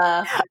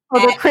stuff.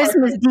 The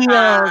Christmas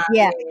deals,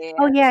 yeah.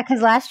 Oh, yeah,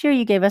 because last year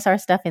you gave us our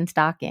stuff in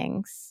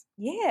stockings.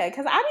 Yeah,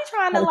 because I be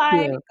trying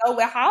to go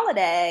with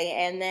holiday,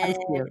 and then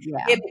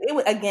it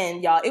was,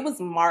 again, y'all, it was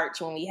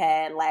March when we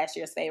had last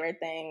year's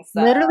favorite thing.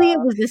 So. Literally, it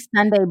was the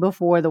Sunday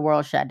before the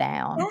world shut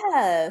down.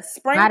 Yeah,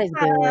 springtime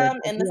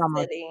in the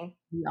city.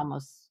 We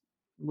almost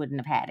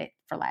wouldn't have had it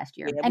for last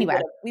year. Yeah, anyway,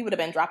 we would have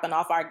been dropping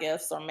off our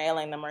gifts or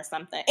mailing them or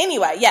something.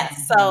 Anyway,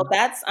 yes. So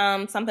that's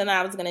something that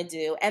I was gonna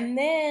do, and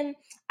then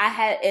I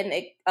had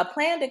a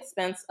planned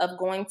expense of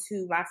going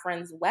to my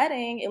friend's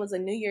wedding. It was a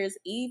New Year's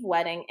Eve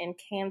wedding in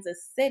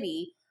Kansas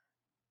City.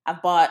 I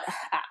bought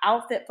an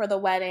outfit for the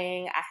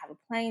wedding. I have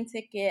a plane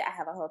ticket. I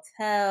have a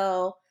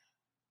hotel.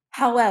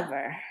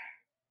 However,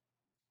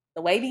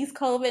 the way these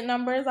COVID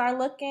numbers are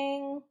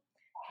looking,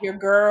 your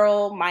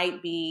girl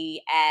might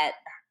be at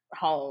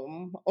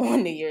home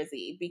on New Year's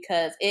Eve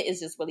because it is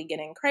just really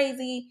getting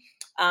crazy.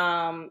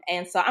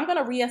 And so I'm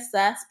going to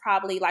reassess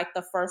probably like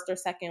the first or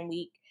second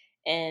week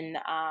in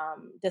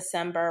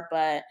December.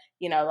 But,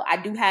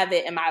 I do have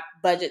it in my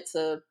budget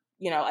to,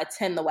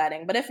 attend the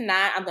wedding. But if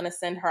not, I'm going to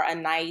send her a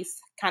nice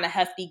kind of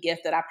hefty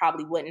gift that I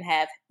probably wouldn't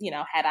have,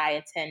 had I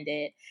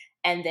attended,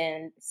 and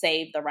then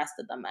save the rest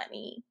of the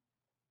money.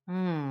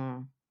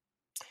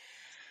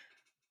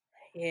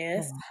 Yeah,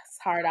 it's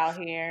hard out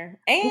here.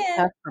 And it's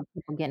tough for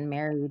people getting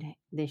married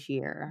this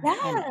year.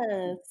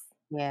 Yes.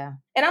 Yeah.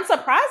 And I'm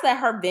surprised that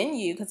her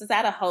venue, because it's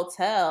at a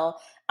hotel,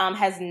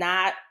 has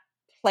not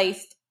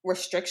placed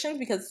restrictions,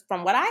 because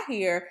from what I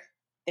hear,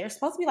 there's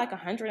supposed to be like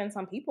 100 and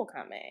some people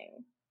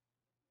coming.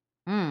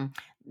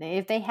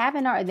 If they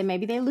haven't already, then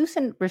maybe they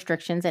loosen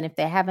restrictions, and if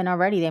they haven't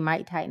already, they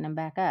might tighten them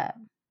back up.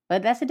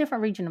 But that's a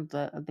different region of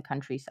the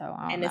country, so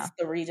I don't know. It's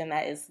the region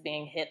that is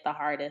being hit the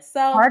hardest.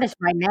 Hardest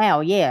right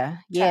now, yeah.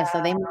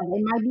 So they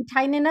might be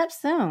tightening up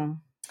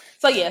soon.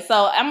 So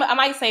so I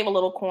might save a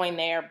little coin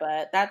there,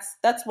 but that's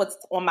what's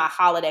on my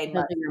holiday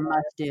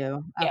must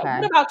do. Okay.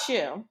 What about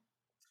you?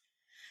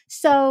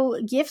 So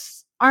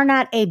gifts are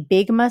not a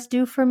big must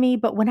do for me,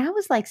 but when I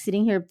was like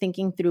sitting here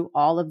thinking through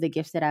all of the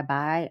gifts that I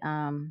buy,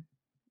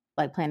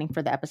 like planning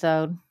for the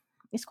episode,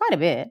 it's quite a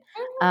bit.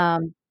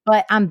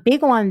 But I'm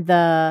big on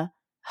the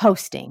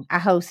hosting. I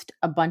host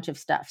a bunch of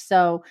stuff.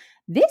 So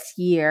this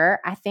year,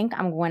 I think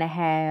I'm going to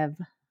have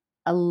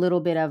a little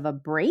bit of a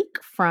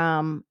break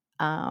from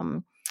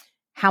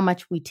how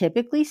much we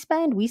typically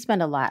spend. We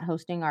spend a lot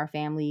hosting our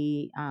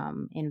family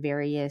in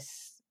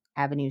various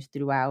avenues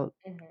throughout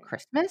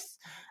Christmas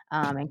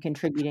and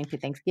contributing to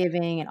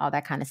Thanksgiving and all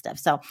that kind of stuff.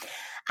 So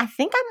I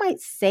think I might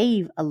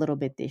save a little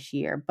bit this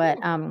year. But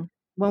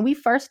when we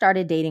first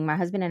started dating, my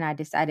husband and I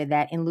decided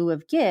that in lieu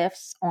of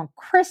gifts on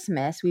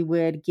Christmas, we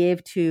would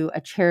give to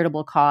a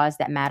charitable cause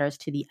that matters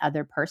to the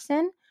other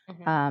person.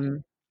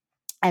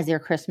 As their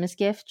Christmas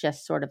gift,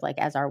 just sort of like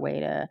as our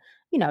way to,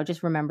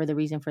 just remember the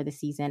reason for the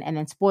season and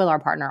then spoil our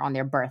partner on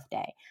their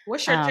birthday.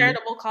 What's your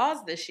charitable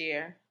cause this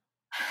year?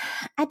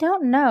 I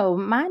don't know.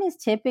 Mine is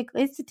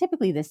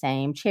typically the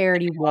same.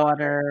 Charity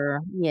water.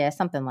 Yeah,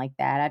 something like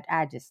that.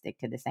 I just stick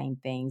to the same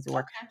things.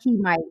 Or he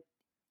might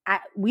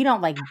we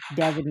don't like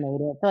designate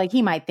it. So like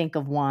he might think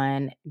of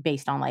one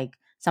based on like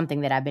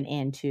something that I've been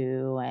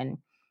into and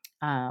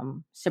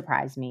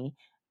surprise me.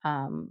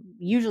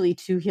 Usually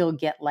too, he'll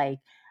get like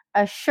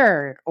a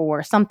shirt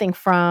or something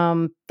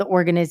from the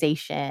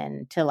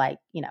organization to like,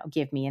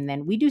 give me. And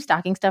then we do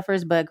stocking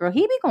stuffers, but girl,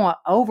 he be going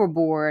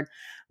overboard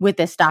with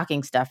the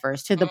stocking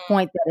stuffers to the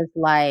point that it's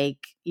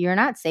like, you're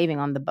not saving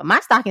on but my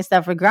stocking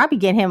stuffer, girl, I be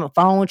getting him a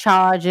phone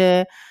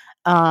charger,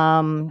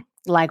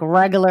 like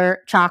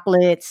regular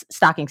chocolates,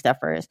 stocking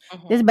stuffers.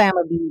 This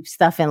Bama be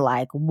stuffing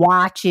like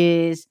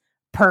watches,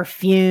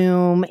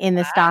 perfume in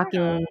the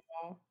stocking.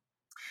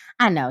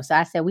 I know. So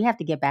I said we have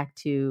to get back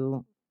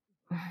to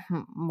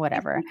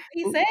whatever.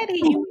 He said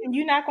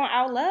you're not gonna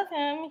outlove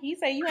him. He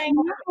said you ain't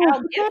gonna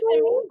outgift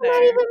him either.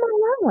 Not even my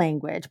love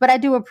language, but I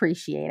do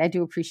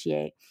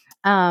appreciate.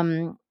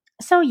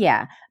 So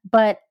yeah,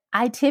 but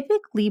I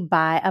typically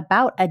buy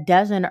about a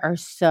dozen or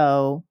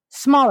so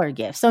smaller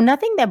gifts. So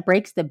nothing that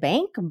breaks the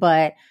bank,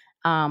 but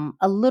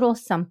a little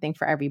something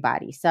for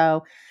everybody.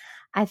 So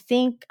I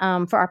think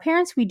for our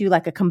parents, we do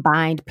like a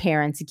combined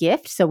parents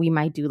gift. So we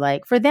might do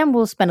like, for them,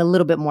 we'll spend a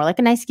little bit more, like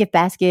a nice gift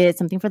basket,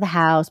 something for the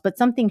house, but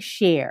something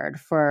shared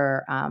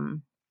for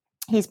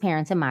his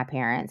parents and my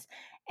parents.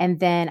 And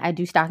then I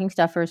do stocking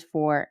stuffers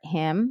for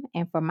him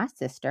and for my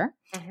sister.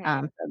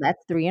 So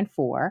that's 3 and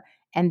 4.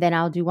 And then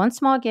I'll do one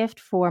small gift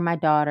for my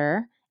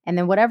daughter. And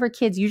then whatever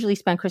kids usually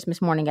spend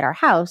Christmas morning at our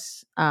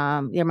house,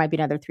 there might be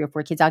another 3 or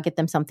 4 kids. I'll get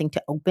them something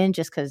to open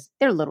just because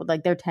they're little,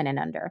 like they're 10 and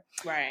under.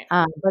 Right.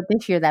 But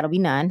this year that'll be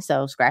none.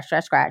 So scratch,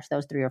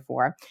 those 3 or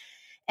 4.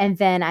 And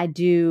then I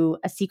do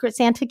a Secret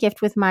Santa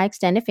gift with my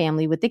extended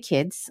family, with the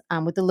kids,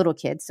 with the little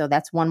kids. So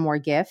that's one more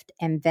gift.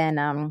 And then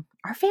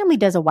our family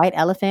does a white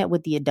elephant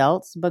with the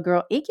adults. But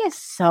girl, it gets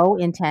so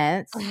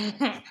intense.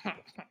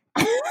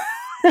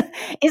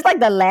 It's like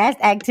the last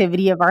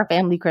activity of our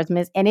family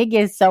Christmas. And it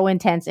gets so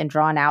intense and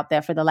drawn out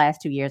that for the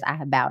last 2 years, I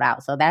have bowed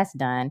out. So that's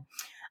done.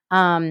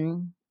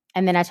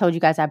 And then I told you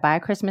guys I buy a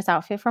Christmas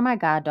outfit for my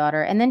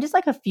goddaughter, and then just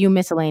like a few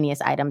miscellaneous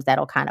items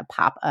that'll kind of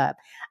pop up.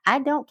 I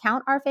don't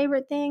count our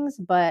favorite things,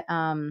 but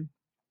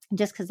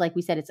just because, like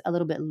we said, it's a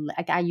little bit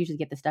like I usually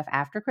get the stuff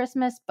after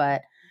Christmas,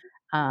 but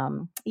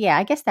yeah,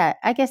 I guess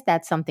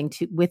that's something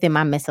to within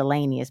my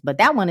miscellaneous, but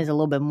that one is a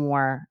little bit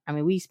more. I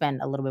mean, we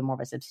spend a little bit more of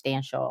a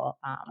substantial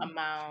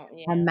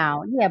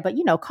amount. Yeah, but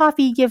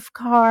coffee gift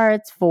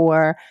cards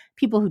for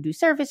people who do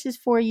services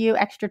for you,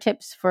 extra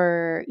tips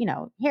for,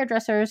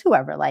 hairdressers,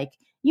 whoever, like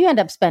you end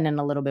up spending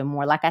a little bit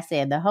more. Like I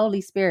said, the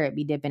Holy Spirit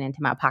be dipping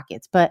into my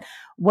pockets. But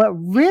what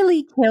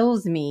really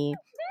kills me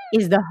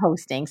is the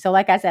hosting. So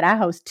like I said, I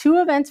host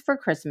 2 events for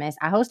Christmas.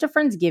 I host a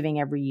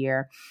Friendsgiving every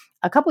year.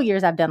 A couple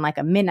years I've done like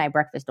a midnight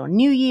breakfast on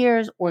New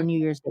Year's or New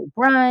Year's Day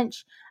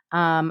brunch.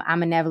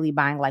 I'm inevitably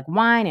buying like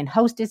wine and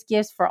hostess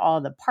gifts for all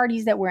the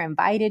parties that we're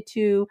invited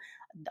to.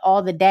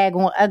 All the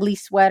daggone ugly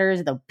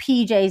sweaters, the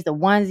PJs, the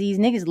onesies.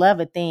 Niggas love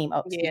a theme.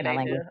 Oh, excuse my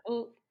language.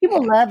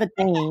 People love a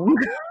theme.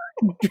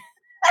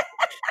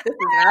 This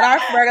is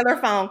not our regular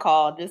phone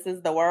call. This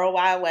is the World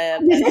Wide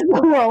Web. This is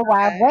the World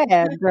Wide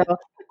Web, girl.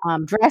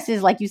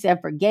 Dresses, like you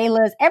said, for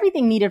galas,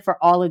 everything needed for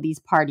all of these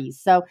parties.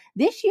 So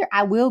this year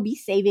I will be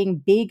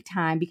saving big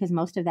time because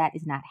most of that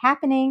is not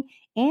happening,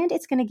 and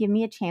it's going to give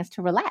me a chance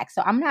to relax.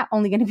 So I'm not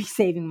only going to be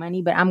saving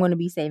money, but I'm going to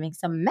be saving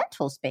some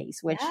mental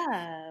space, which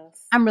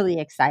I'm really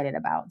excited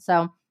about.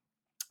 So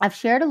I've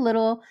shared a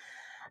little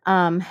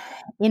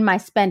in my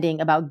spending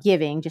about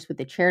giving just with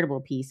the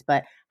charitable piece,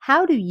 but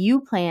how do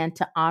you plan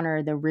to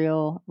honor the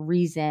real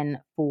reason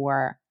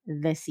for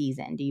the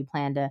season? Do you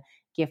plan to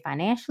give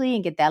financially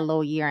and get that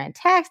little year-end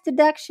tax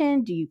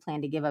deduction? Do you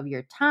plan to give of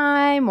your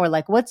time, or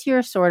like what's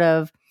your sort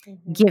of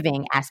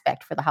giving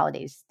aspect for the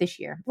holidays this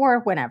year or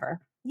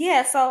whenever?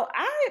 Yeah, so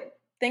I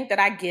think that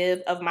I give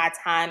of my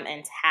time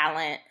and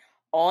talent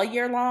all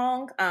year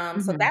long.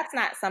 So that's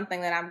not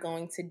something that I'm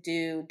going to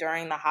do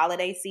during the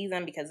holiday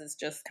season because it's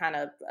just kind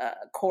of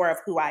core of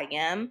who I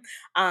am.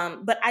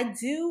 But I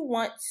do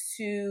want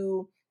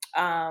to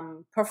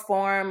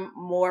perform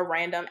more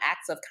random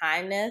acts of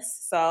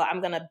kindness. So I'm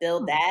going to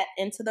build that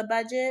into the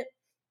budget.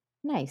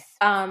 Nice.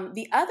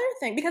 The other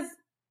thing, because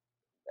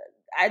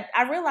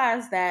I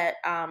realized that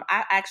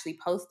I actually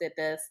posted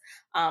this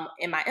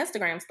in my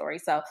Instagram story.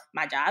 So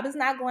my job is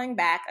not going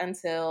back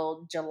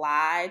until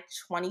July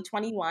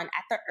 2021 at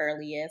the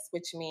earliest,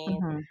 which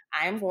means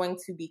I am going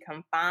to be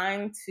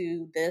confined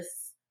to this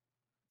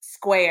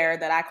square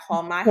that I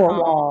call my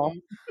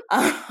home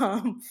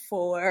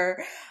for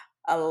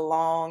a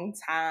long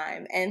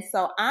time. And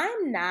so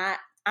I'm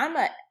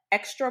an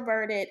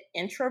extroverted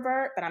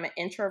introvert, but I'm an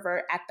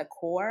introvert at the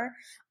core.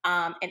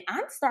 And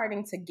I'm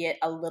starting to get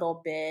a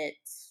little bit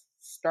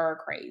stir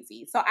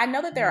crazy. So I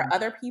know that there are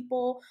other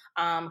people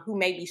who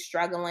may be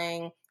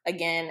struggling,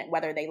 again,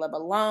 whether they live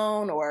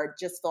alone or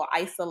just feel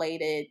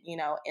isolated,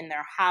 in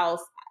their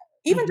house.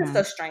 Even just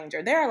a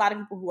stranger. There are a lot of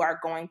people who are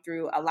going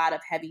through a lot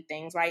of heavy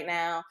things right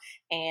now.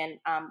 And,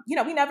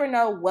 we never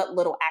know what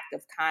little act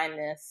of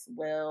kindness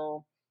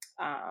will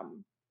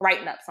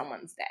brighten up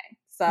someone's day.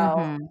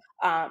 So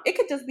it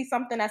could just be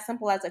something as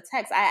simple as a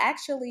text. I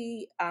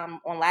actually,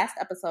 on last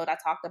episode, I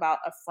talked about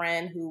a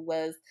friend who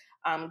was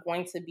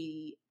going to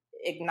be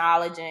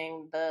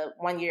acknowledging the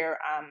 1 year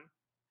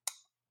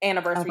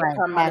anniversary of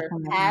her mother's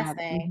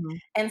passing.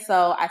 And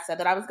so I said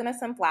that I was going to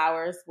send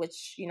flowers,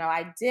 which,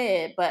 I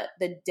did. But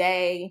the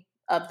day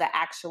of the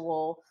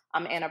actual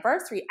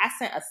anniversary, I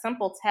sent a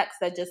simple text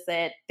that just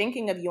said,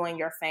 thinking of you and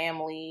your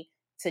family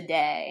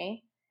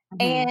today.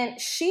 And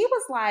she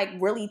was like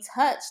really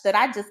touched that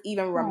I just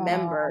even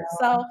remembered.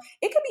 So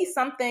it could be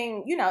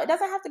something, it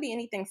doesn't have to be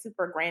anything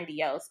super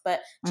grandiose, but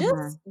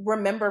just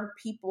remember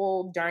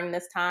people during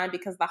this time,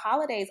 because the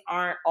holidays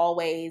aren't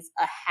always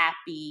a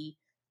happy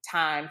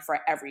time for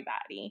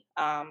everybody.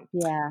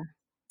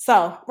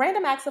 So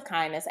random acts of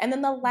kindness. And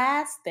then the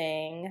last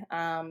thing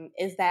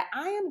is that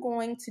I am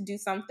going to do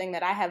something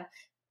that I have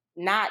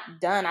not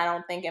done, I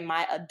don't think, in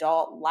my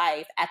adult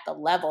life at the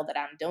level that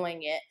I'm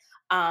doing it.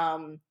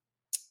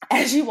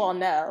 As you all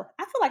know,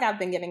 I feel like I've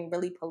been getting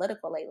really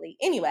political lately.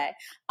 Anyway,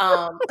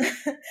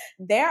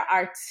 there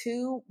are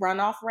 2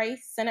 runoff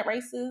Senate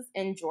races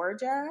in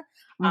Georgia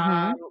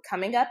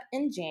coming up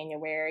in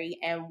January.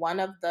 And one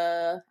of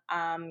the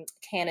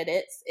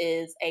candidates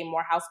is a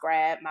Morehouse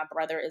grad. My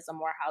brother is a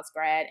Morehouse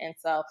grad. And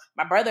so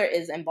my brother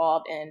is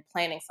involved in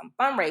planning some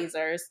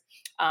fundraisers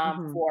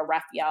for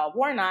Raphael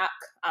Warnock.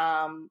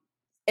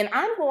 And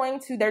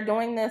they're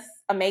doing this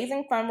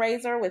amazing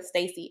fundraiser with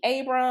Stacey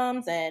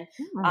Abrams and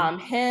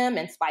him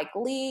and Spike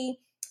Lee.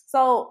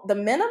 So the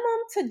minimum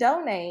to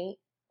donate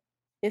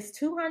is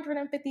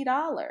 $250.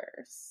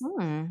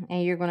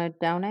 And you're going to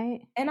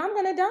donate? And I'm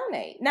going to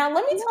donate. Now,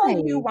 let me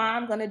tell you why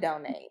I'm going to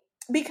donate.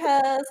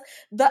 Because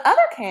the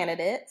other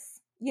candidates,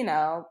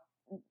 they're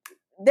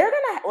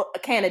going to, a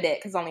candidate,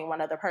 because only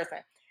one other person,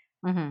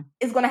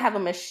 is going to have a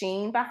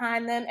machine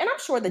behind them. And I'm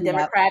sure the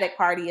Democratic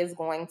Party is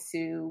going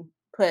to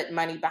put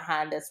money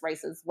behind this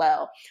race as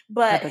well.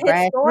 But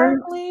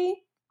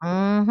historically,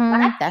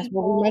 that's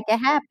what we make it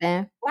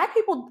happen. Black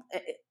people,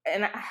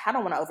 and I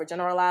don't want to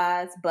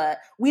overgeneralize, but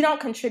we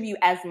don't contribute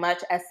as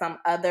much as some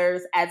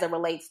others as it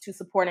relates to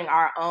supporting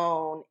our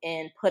own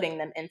and putting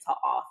them into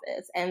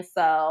office. And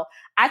so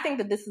I think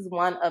that this is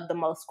one of the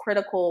most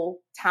critical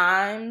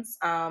times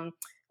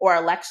or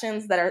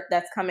elections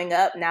that's coming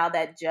up now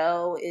that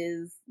Joe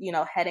is,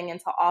 heading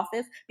into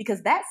office,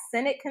 because that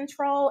Senate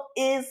control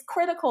is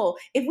critical.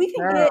 If we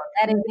can get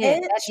that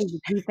is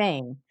the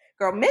thing.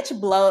 Girl, Mitch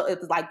blows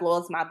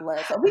my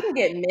blood. So if we can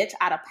get Mitch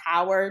out of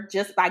power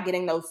just by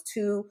getting those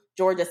 2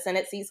 Georgia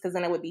Senate seats, because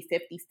then it would be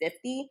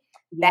 50-50,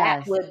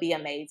 that would be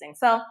amazing.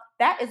 So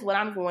that is what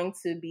I'm going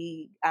to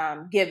be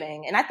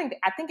giving. And I think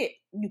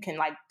you can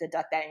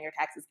deduct that in your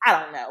taxes. I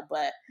don't know,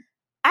 but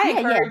I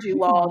encourage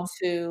you all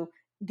to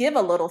give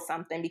a little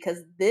something,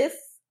 because this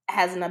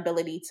has an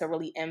ability to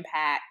really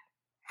impact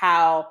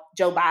how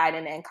Joe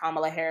Biden and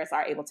Kamala Harris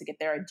are able to get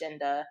their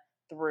agenda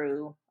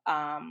through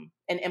and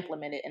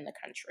implement it in the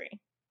country.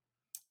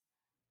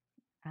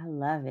 I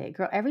love it.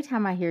 Girl, every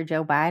time I hear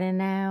Joe Biden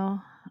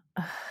now,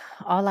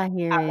 all I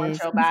hear is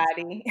Joe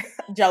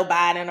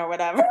Biden or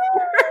whatever.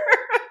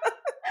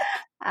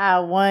 I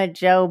want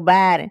Joe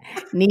Biden.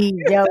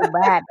 Need Joe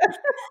Biden.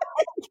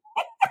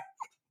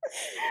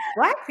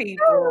 Black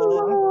people.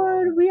 Oh,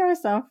 Lord, we are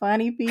some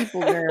funny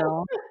people,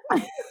 girl.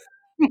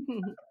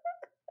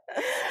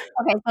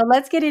 Okay, so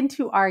let's get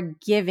into our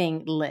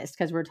giving list,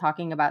 because we're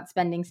talking about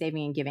spending,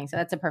 saving, and giving. So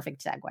that's a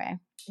perfect segue.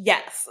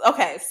 Yes.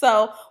 Okay.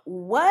 So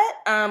what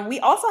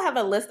we also have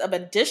a list of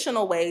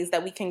additional ways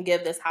that we can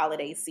give this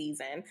holiday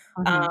season.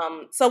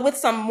 So with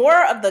some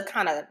more of the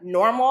kind of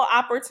normal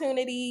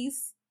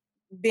opportunities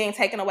being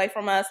taken away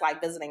from us, like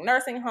visiting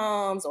nursing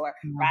homes or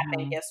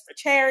wrapping gifts for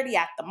charity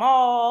at the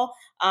mall,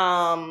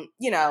 all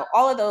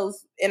of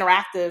those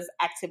interactive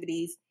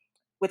activities.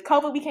 With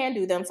COVID, we can't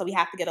do them, so we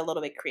have to get a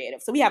little bit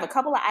creative. So we have a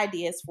couple of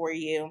ideas for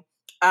you.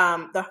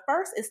 The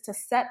first is to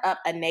set up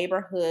a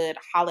neighborhood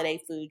holiday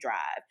food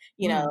drive.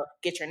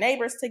 Get your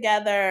neighbors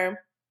together,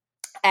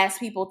 ask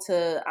people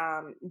to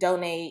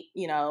donate,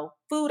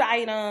 food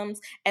items,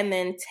 and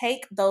then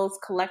take those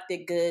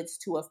collected goods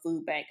to a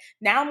food bank.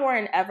 Now more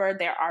than ever,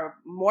 there are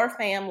more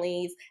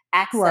families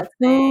Who are accessing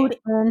food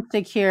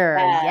insecure.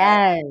 that.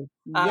 Yes.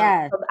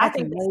 Yes. So I That's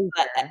think this is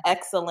an major.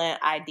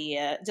 excellent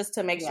idea, just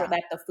to make sure Yeah.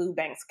 that the food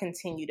banks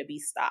continue to be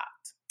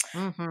stocked.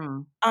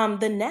 Mm-hmm.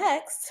 The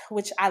next,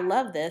 which I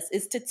love this,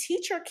 is to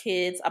teach your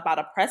kids about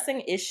a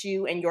pressing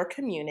issue in your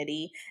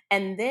community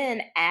and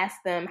then ask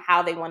them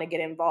how they want to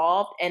get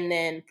involved and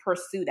then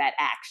pursue that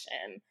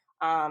action.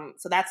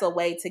 So that's a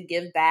way to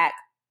give back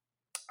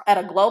at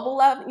a global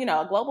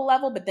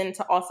level, but then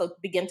to also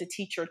begin to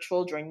teach your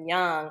children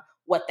young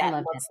what I that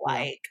love that looks too.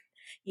 like.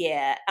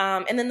 Yeah.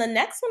 And then the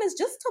next one is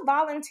just to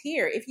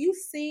volunteer. If you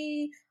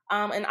see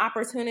an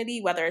opportunity,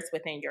 whether it's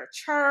within your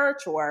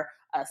church or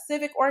a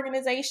civic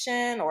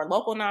organization or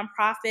local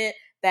nonprofit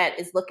that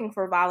is looking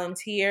for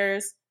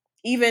volunteers,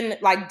 even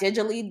like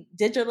digitally,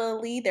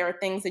 there are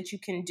things that you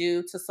can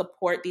do to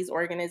support these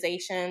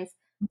organizations.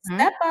 Mm-hmm.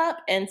 Step up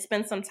and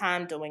spend some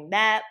time doing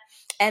that.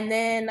 And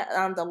then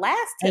the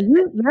last tip. And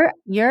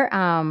you're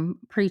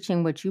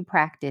preaching what you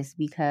practice,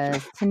 because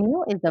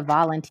Tennille is a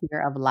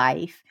volunteer of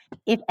life.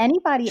 If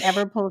anybody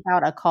ever pulls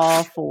out a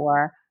call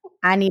for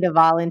I need a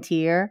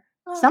volunteer,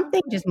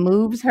 something just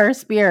moves her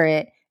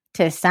spirit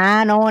to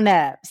sign on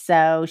up.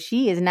 So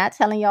she is not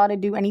telling y'all to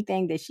do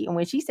anything that and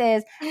when she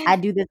says I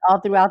do this all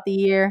throughout the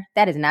year,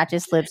 that is not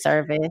just lip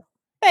service.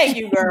 Thank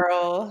you,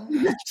 girl.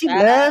 She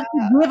loves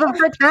to give of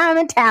her time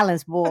and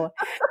talents, boy.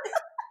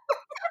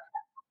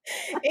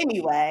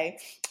 Anyway,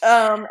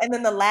 and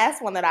then the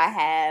last one that I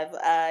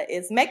have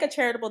is make a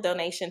charitable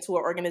donation to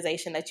an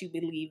organization that you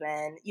believe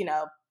in.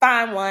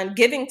 Find one.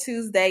 Giving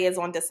Tuesday is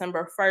on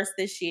December 1st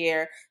this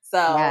year. So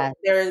Yes.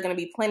 there is going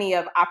to be plenty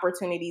of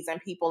opportunities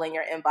and people in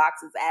your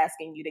inboxes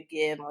asking you to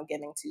give on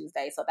Giving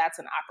Tuesday. So that's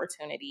an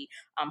opportunity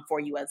for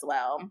you as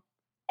well.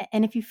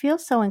 And if you feel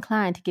so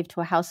inclined to give to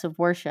a house of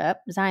worship,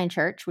 Zion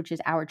Church, which is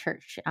our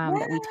church that we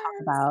talk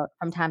Yes. about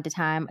from time to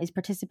time, is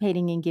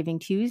participating in Giving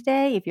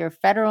Tuesday. If you're a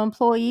federal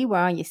employee, we're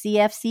on your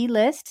CFC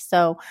list.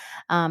 So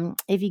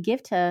if you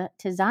give to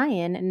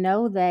Zion,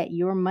 know that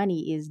your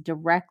money is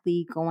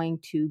directly going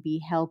to be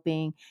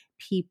helping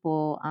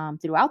people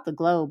throughout the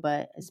globe,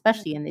 but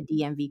especially in the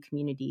DMV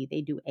community.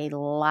 They do a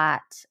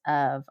lot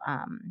of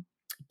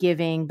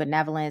giving,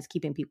 benevolence,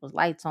 keeping people's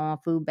lights on,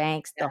 food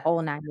banks, the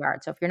whole 9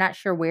 yards. So if you're not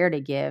sure where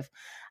to give,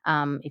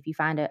 if you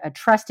find a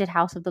trusted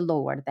house of the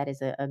Lord, that is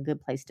a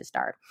good place to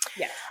start.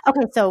 Yes.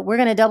 Okay, so we're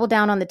going to double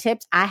down on the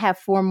tips. I have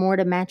 4 more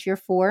to match your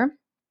 4.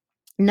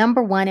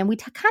 Number 1, and we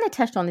kind of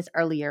touched on this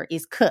earlier,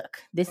 is cook.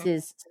 This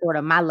is sort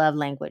of my love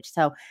language.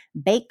 So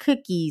bake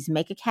cookies,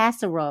 make a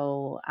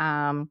casserole,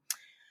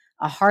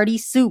 a hearty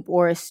soup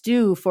or a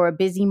stew for a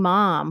busy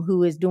mom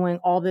who is doing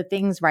all the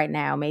things right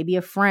now. Maybe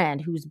a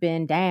friend who's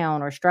been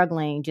down or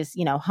struggling, just,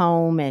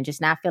 home and just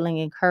not feeling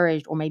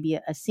encouraged, or maybe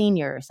a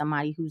senior or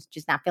somebody who's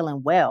just not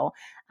feeling well.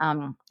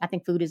 I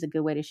think food is a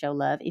good way to show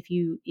love. If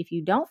you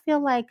don't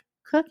feel like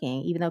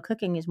cooking, even though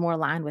cooking is more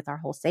aligned with our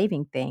whole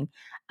saving thing,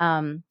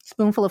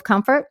 Spoonful of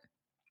Comfort.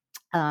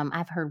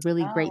 I've heard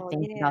really great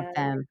things about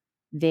them.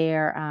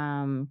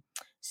 Their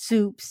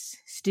soups,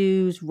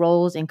 stews,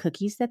 rolls, and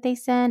cookies that they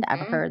send,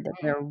 I've heard that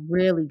they're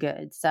really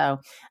good. So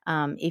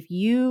if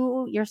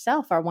you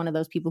yourself are one of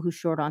those people who's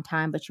short on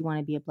time, but you want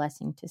to be a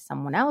blessing to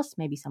someone else,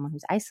 maybe someone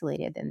who's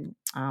isolated, then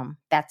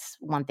that's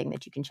one thing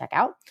that you can check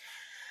out.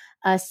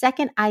 A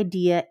second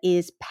idea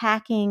is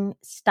packing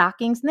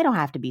stockings. And they don't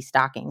have to be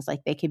stockings.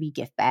 Like they could be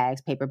gift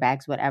bags, paper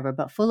bags, whatever,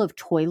 but full of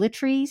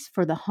toiletries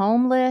for the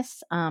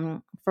homeless,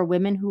 for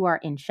women who are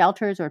in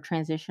shelters or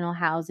transitional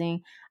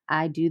housing.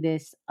 I do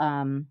this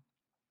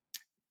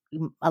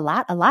a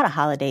lot of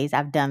holidays.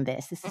 I've done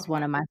this. This is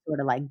one of my sort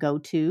of like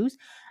go-tos.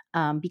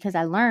 Because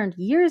I learned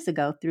years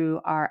ago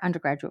through our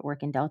undergraduate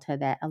work in Delta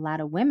that a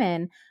lot of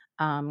women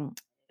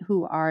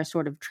who are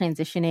sort of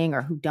transitioning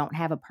or who don't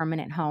have a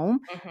permanent home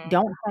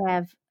don't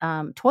have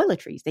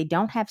toiletries. They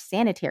don't have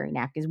sanitary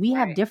napkins. We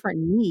have different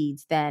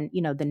needs than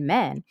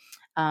men.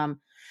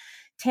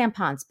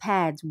 Tampons,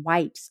 pads,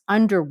 wipes,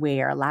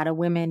 underwear. A lot of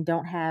women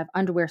don't have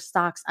underwear,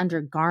 socks,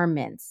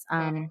 undergarments,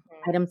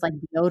 items like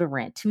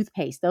deodorant,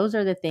 toothpaste. Those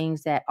are the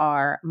things that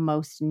are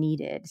most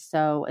needed.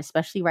 So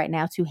especially right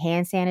now, too,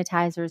 hand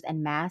sanitizers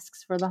and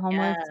masks for the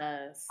homeless,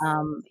 Yes.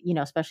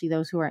 Especially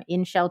those who are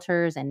in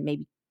shelters and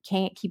maybe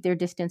can't keep their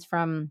distance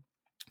from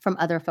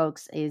other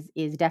folks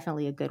is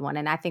definitely a good one.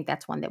 And I think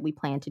that's one that we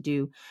plan to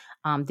do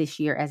this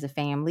year as a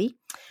family.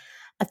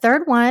 A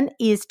third one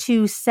is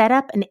to set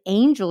up an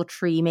angel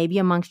tree, maybe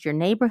amongst your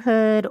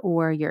neighborhood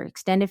or your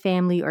extended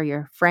family or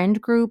your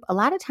friend group. A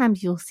lot of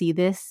times you'll see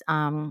this,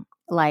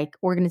 like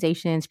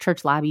organizations,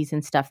 church lobbies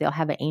and stuff, they'll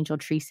have an angel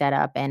tree set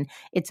up, and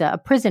it's a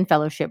prison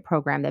fellowship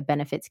program that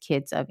benefits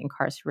kids of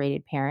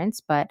incarcerated parents.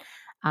 But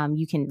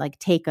you can like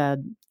take a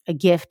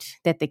gift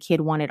that the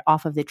kid wanted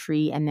off of the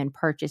tree and then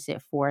purchase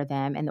it for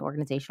them. And the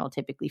organization will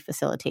typically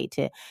facilitate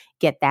to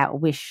get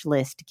that wish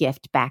list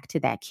gift back to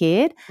that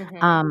kid.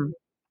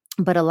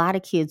 But a lot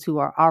of kids who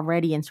are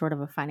already in sort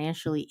of a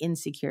financially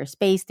insecure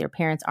space, their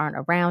parents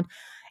aren't around.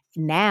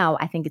 Now,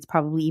 I think it's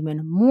probably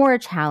even more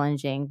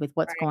challenging with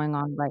what's Right. going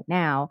on right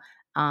now.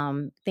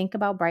 Think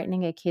about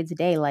brightening a kid's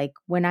day. Like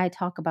when I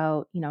talk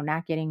about,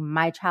 not getting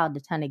my child a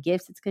ton of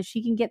gifts, it's because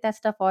she can get that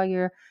stuff all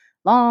year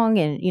long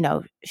and,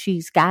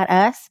 she's got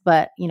us.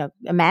 But,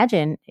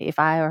 imagine if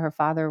I or her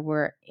father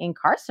were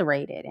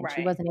incarcerated and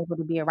she Right. wasn't able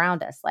to be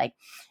around us. Like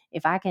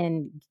if I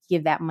can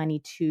give that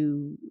money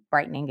to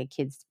brightening a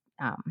kid's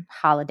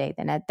holiday,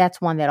 then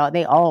that's one that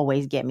they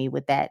always get me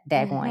with that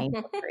daggone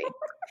angel tree.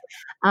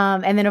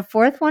 And then a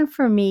fourth one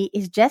for me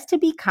is just to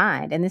be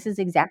kind. And this is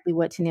exactly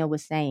what Tennille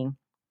was saying.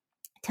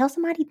 Tell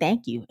somebody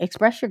thank you.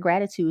 Express your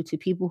gratitude to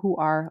people who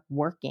are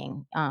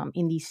working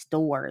in these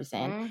stores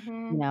and,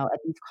 at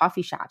these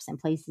coffee shops and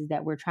places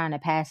that we're trying to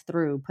pass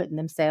through, putting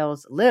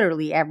themselves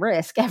literally at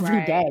risk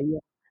every day.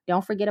 Right.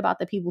 Don't forget about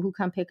the people who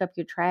come pick up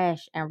your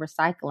trash and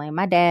recycling.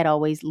 My dad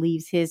always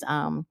leaves his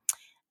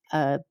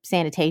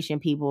sanitation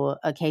people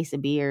a case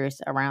of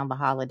beers around the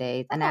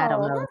holidays. And I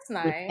don't Oh, know that's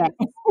if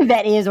nice.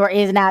 that is or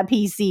is not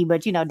PC,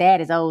 but dad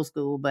is old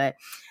school. But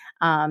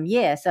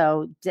yeah,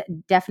 so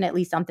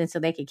definitely something so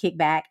they could kick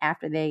back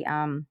after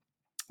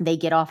they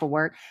get off of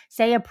work.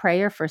 Say a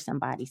prayer for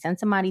somebody. Send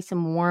somebody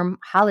some warm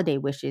holiday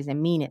wishes and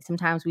mean it.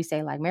 Sometimes we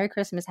say like Merry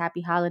Christmas,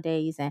 Happy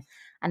Holidays. And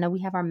I know we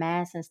have our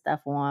masks and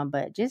stuff on,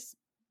 but just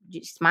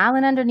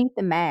smiling underneath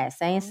the mask,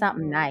 saying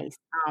something nice.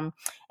 And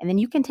then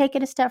you can take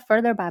it a step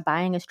further by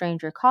buying a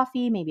stranger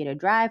coffee, maybe at a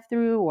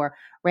drive-through, or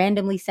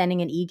randomly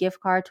sending an e-gift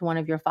card to one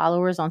of your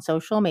followers on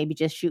social, maybe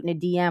just shooting a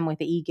DM with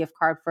the e-gift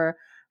card for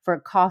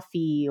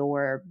coffee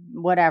or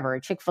whatever,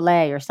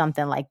 Chick-fil-A or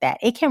something like that.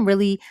 It can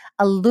really,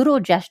 a little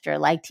gesture,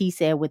 like T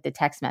said with the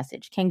text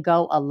message, can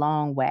go a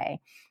long way,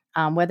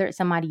 whether it's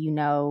somebody you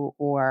know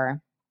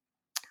or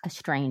a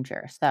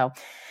stranger. So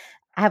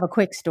I have a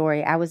quick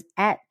story. I was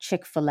at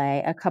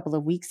Chick-fil-A a couple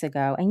of weeks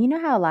ago, and you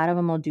know how a lot of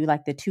them will do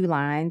like the 2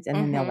 lines and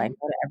then they'll like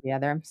go to every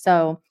other.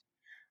 So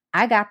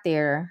I got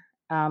there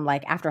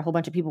like after a whole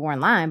bunch of people were in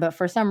line, but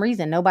for some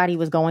reason nobody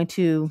was going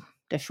to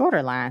the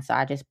shorter line. So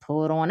I just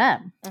pulled on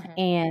up.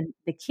 And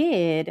the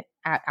kid,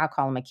 I'll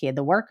call him a kid,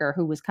 the worker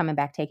who was coming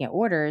back taking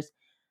orders,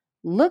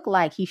 looked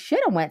like he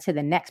should have went to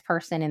the next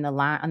person in the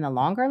line on the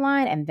longer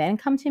line and then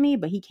come to me,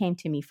 but he came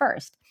to me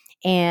first.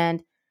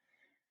 And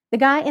the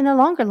guy in the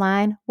longer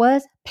line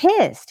was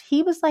pissed.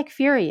 He was like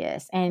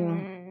furious.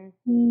 And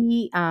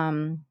he had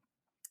on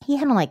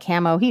like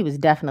camo. He was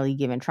definitely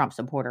giving Trump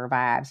supporter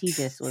vibes. He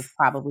just was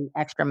probably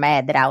extra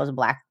mad that I was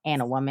Black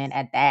and a woman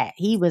at that.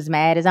 He was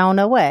mad as I don't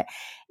know what.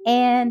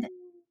 And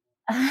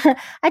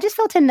I just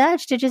felt a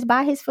nudge to just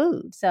buy his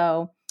food.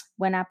 So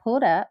when I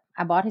pulled up,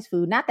 I bought his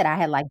food. Not that I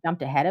had like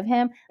jumped ahead of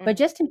him, but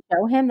just to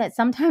show him that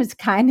sometimes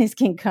kindness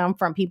can come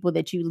from people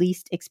that you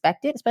least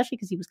expect it, especially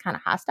because he was kind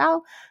of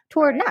hostile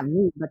toward not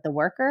me, but the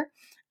worker.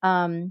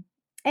 And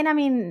I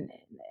mean,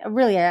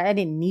 really, I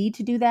didn't need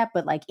to do that.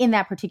 But like in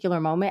that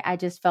particular moment, I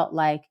just felt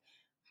like,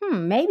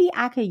 maybe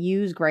I could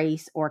use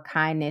grace or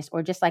kindness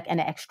or just like an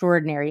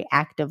extraordinary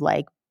act of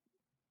like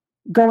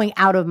going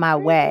out of my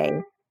way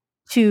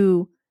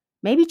to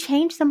maybe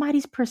change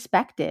somebody's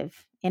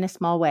perspective in a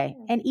small way.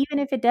 And even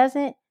if it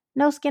doesn't,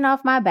 no skin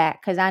off my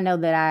back, because I know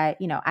that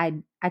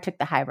I took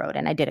the high road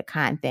and I did a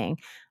kind thing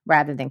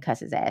rather than cuss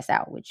his ass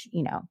out, which,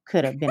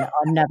 could have been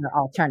another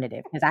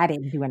alternative because I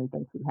didn't do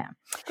anything to him.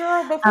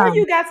 Girl, before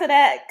you got to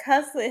that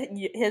cuss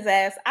his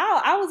ass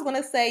out, I was going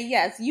to say,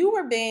 yes, you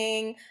were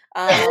being,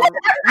 God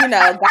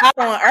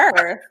on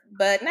earth.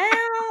 But now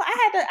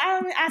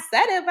I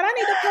said it, but I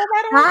need to feel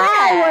better on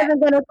that. I wasn't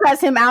going to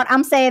cuss him out.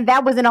 I'm saying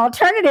that was an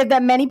alternative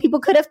that many people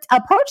could have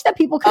approached, that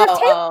people could have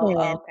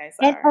taken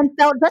and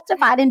felt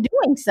justified in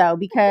doing so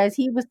because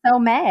he was so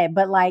mad.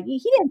 But like,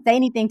 he didn't say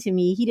anything to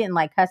me. He didn't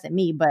like cuss at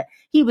me, but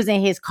he was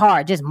in his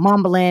car just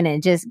mumbling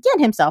and just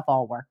getting himself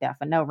all worked up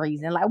for no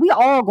reason. Like, we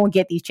all going to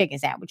get these chicken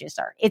sandwiches,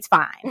 sir. It's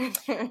fine.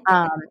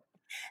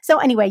 So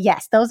anyway,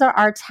 yes, those are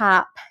our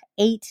top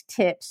 8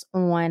 tips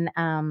on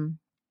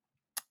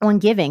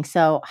giving.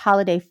 So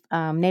holiday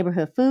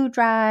neighborhood food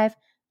drive,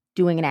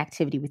 doing an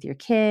activity with your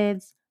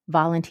kids,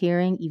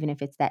 volunteering, even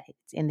if it's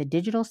in the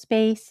digital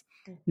space,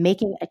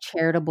 making a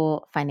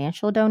charitable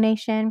financial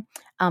donation,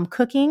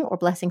 cooking or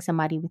blessing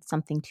somebody with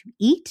something to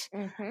eat,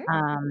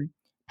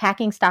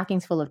 packing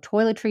stockings full of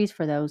toiletries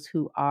for those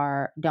who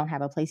don't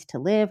have a place to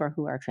live or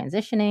who are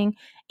transitioning,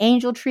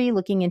 angel tree,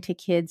 looking into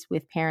kids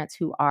with parents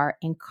who are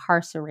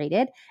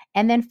incarcerated,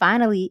 and then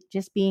finally,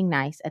 just being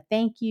nice. A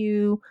thank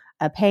you,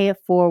 a pay it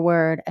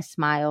forward, a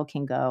smile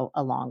can go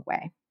a long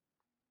way.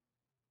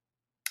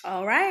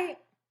 All right.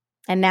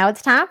 And now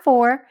it's time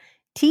for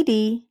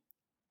TD,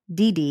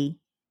 DD,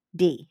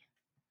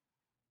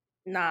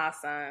 Nah,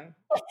 son.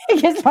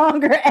 It gets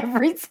longer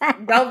every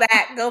time. Go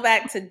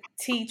back to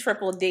T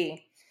triple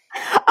D.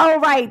 Oh,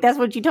 right. That's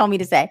what you told me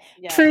to say.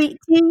 Yeah. T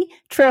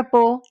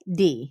triple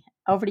D.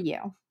 Over to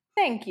you.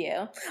 Thank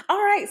you. All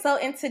right. So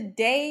in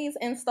today's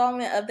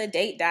installment of the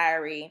Date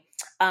Diary,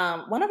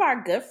 one of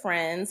our good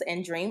friends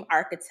and dream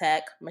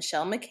architect,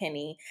 Michelle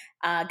McKinney,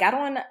 got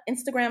on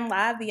Instagram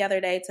Live the other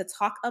day to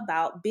talk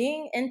about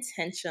being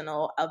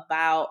intentional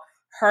about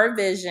her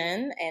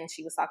vision. And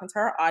she was talking to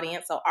her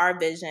audience. So our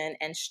vision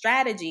and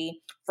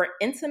strategy for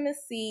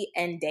intimacy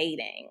and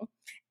dating.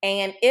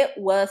 And it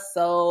was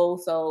so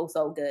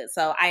good.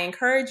 So I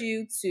encourage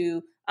you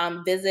to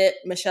visit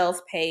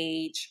Michelle's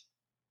page.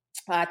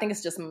 I think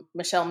it's just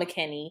Michelle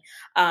McKinney,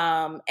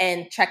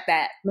 and check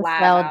that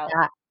live out.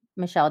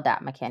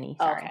 Michelle.McKinney.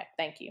 Sorry. Okay,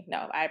 thank you.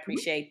 No, I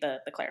appreciate the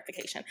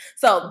clarification.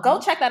 So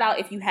go check that out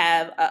if you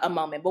have a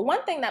moment. But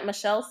one thing that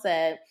Michelle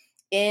said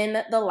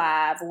in the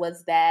live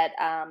was that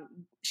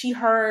she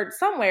heard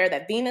somewhere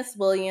that Venus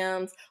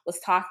Williams was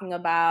talking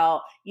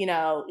about,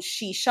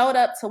 she showed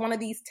up to one of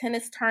these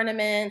tennis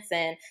tournaments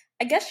and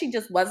I guess she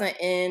just wasn't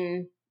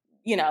in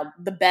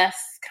the best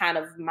kind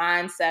of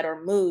mindset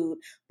or mood.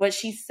 But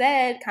she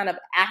said kind of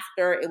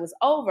after it was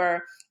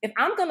over, if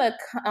I'm going to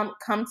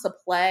come to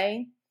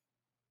play,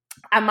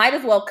 I might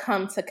as well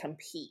come to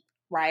compete,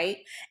 right?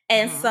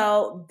 And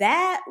so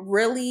that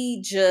really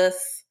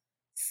just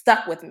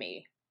stuck with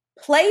me.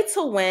 Play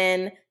to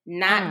win,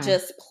 not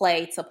just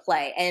play to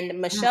play. And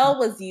Michelle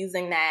was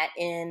using that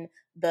in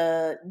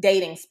the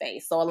dating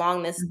space. So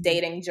along this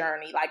dating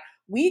journey, like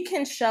we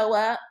can show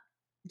up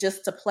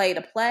just to play,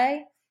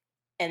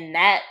 and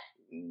that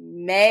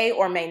may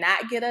or may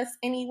not get us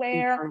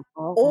anywhere,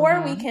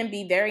 or we can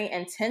be very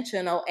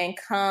intentional and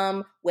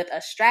come with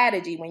a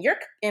strategy. When you're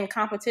in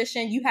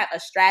competition, you have a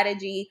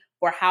strategy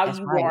for how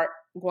are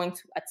going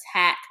to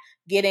attack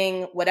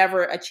getting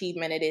whatever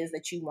achievement it is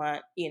that you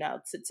want,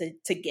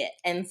 to get.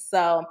 And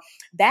so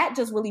that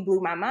just really blew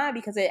my mind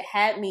because it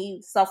had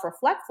me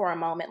self-reflect for a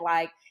moment.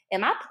 Like,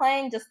 am I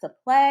playing just to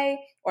play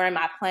or am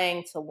I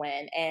playing to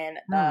win? And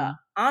the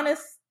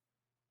honest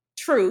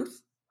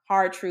truth,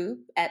 hard truth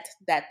at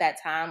that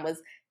time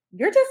was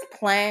you're just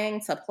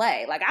playing to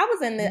play. Like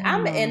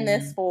I'm in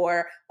this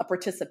for a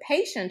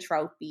participation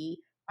trophy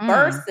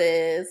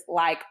versus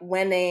like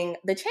winning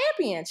the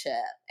championship.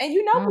 And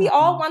we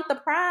all want the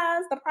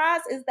prize. The prize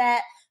is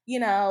that,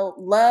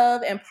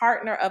 love and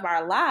partner of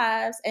our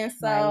lives. And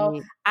so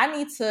I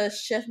need to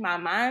shift my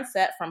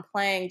mindset from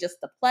playing just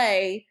to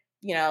play,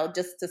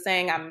 just to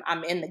saying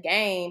I'm in the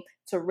game,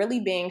 to really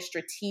being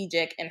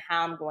strategic in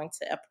how I'm going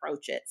to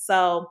approach it.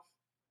 So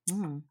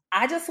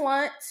I just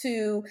want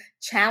to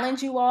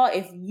challenge you all.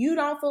 If you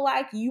don't feel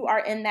like you are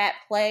in that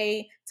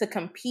play to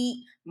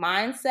compete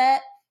mindset,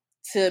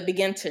 to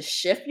begin to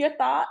shift your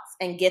thoughts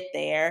and get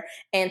there.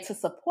 And to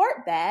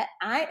support that,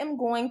 I am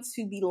going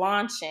to be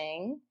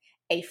launching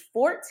a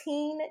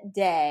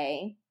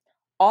 14-day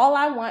All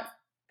I Want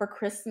for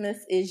Christmas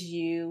Is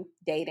You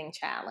dating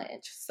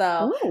challenge.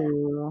 So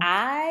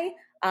I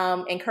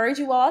encourage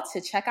you all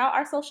to check out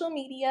our social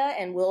media,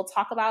 and we'll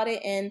talk about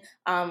it in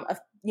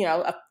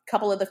a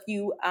couple of the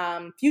few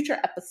future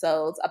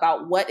episodes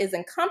about what is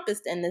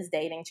encompassed in this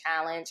dating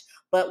challenge.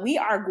 But we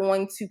are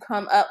going to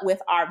come up with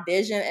our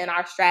vision and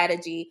our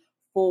strategy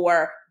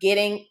for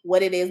getting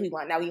what it is we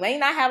want. Now, we may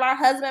not have our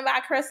husband by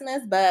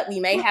Christmas, but we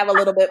may have a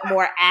little bit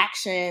more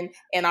action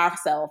in our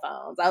cell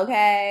phones.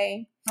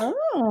 Okay.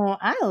 Oh,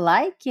 I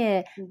like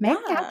it. Maybe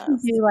I can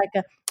do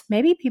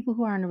maybe people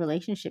who are in a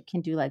relationship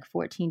can do like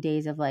 14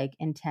 days of like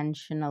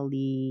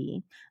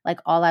intentionally, like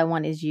All I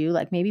Want Is You.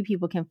 Like maybe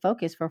people can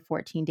focus for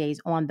 14 days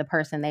on the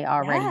person they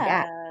already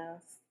got.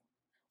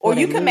 Or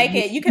you can make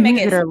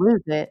it or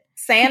lose it.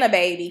 Santa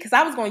Baby, because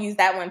I was going to use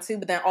that one too,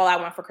 but then All I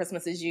Want for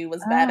Christmas Is You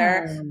was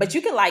better. But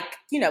you could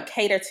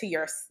cater to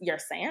your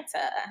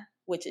Santa,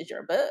 which is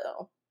your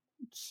boo.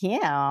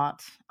 Cute. Okay,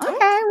 we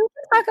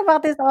can talk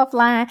about this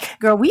offline.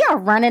 Girl, we are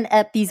running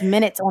up these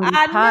minutes on these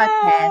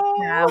podcasts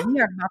now. We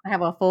are about to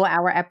have a full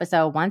hour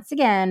episode once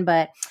again,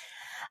 but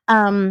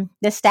the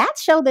stats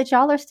show that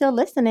y'all are still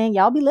listening.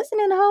 Y'all be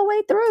listening the whole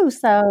way through.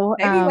 So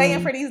they be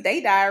waiting for these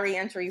date diary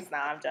entries. No,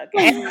 I'm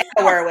joking.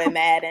 A word with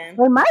Madden.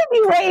 We might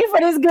be waiting for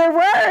this good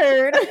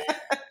word.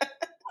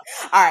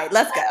 All right,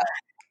 let's go.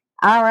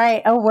 All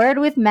right, a word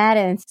with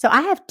Madden. So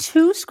I have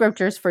 2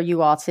 scriptures for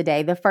you all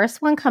today. The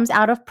first one comes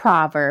out of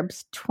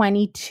Proverbs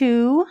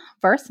 22,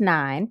 verse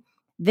 9.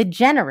 The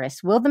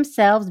generous will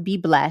themselves be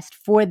blessed,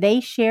 for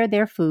they share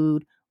their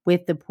food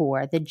with the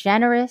poor. The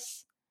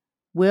generous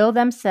will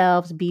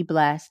themselves be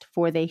blessed,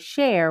 for they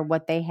share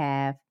what they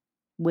have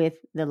with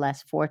the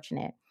less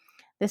fortunate.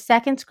 The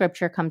second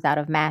scripture comes out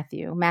of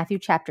Matthew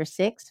chapter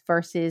 6,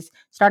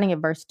 starting at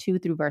verse 2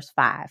 through verse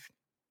 5.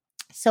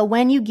 So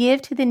when you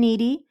give to the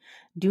needy,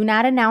 do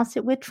not announce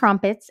it with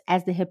trumpets,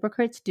 as the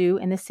hypocrites do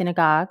in the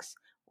synagogues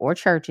or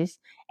churches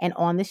and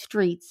on the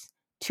streets,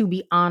 to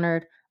be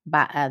honored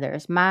by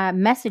others. My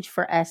message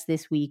for us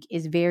this week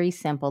is very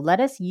simple. Let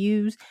us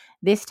use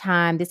this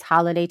time, this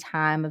holiday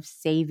time of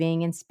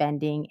saving and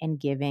spending and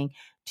giving,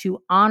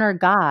 to honor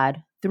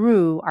God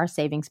through our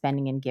saving,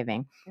 spending, and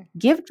giving.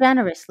 Give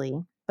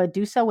generously, but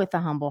do so with a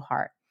humble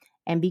heart.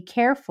 And be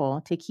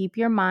careful to keep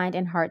your mind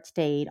and heart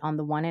stayed on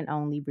the one and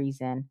only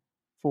reason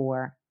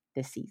for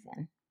the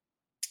season.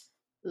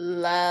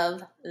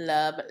 Love,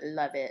 love,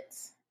 love it.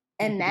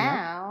 And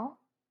now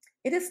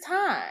it is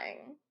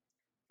time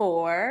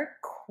for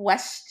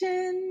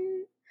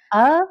question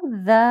of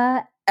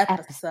the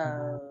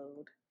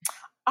episode.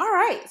 All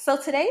right. So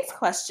today's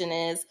question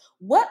is,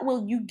 what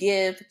will you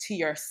give to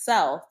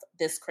yourself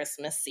this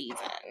Christmas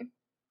season?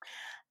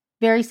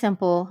 Very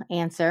simple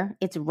answer.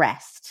 It's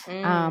rest.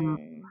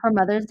 For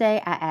Mother's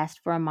Day, I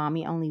asked for a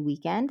mommy only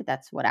weekend.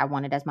 That's what I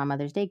wanted as my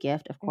Mother's Day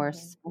gift. Of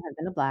course, my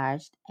husband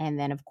obliged. And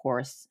then, of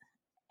course,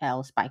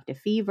 Elle spiked a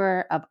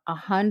fever of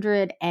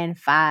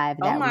 105.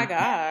 Oh my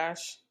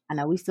gosh. I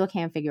know we still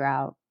can't figure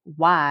out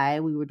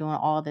why. We were doing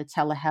all the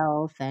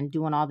telehealth and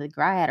doing all the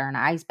I had her in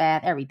an ice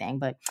bath, everything,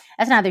 but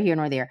that's neither here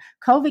nor there.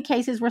 COVID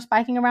cases were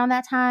spiking around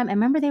that time. And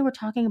remember, they were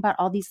talking about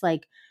all these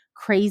like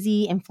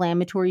crazy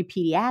inflammatory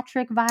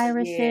pediatric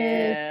viruses.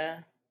 Yeah.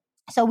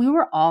 So we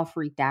were all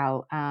freaked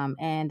out.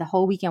 And the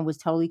whole weekend was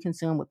totally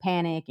consumed with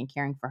panic and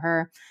caring for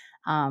her.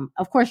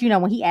 Of course,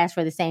 when he asked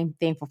for the same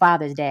thing for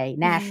Father's Day,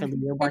 naturally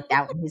it worked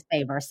out in his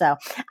favor. So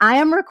I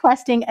am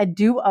requesting a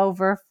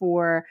do-over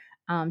for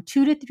 2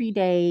 to 3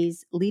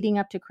 days leading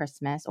up to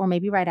Christmas, or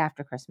maybe right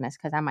after Christmas,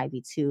 because I might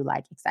be too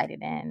excited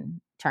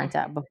and turned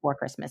up before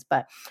Christmas.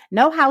 But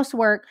no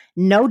housework,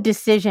 no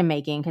decision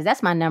making, because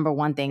that's my number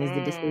one thing is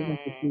the decision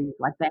fatigue,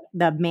 like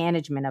the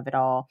management of it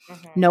all.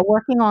 No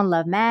working on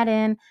Love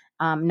Madden.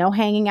 No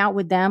hanging out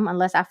with them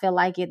unless I feel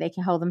like it. They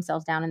can hold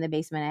themselves down in the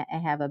basement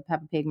and have a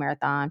Peppa Pig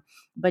marathon.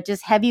 But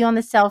just heavy on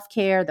the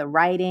self-care, the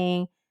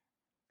writing,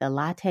 the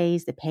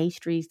lattes, the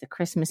pastries, the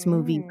Christmas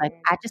movies. Like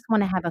I just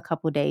want to have a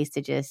couple days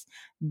to just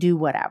do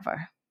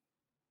whatever.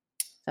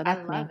 So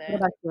that's me. What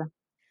about you?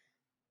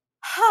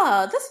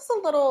 This is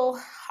a little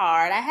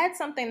hard. I had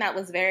something that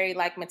was very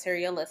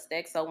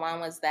materialistic. So one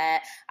was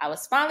that I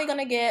was finally going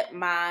to get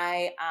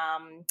my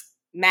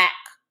Mac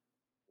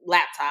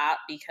laptop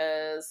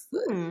because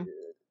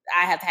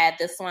I have had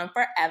this one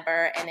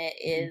forever and it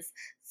is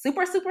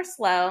super, super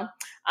slow.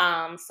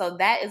 So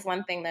that is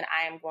one thing that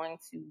I am going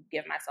to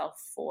give myself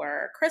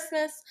for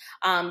Christmas.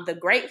 The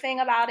great thing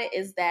about it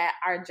is that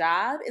our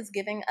job is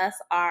giving us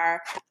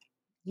our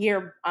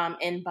year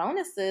in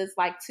bonuses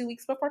 2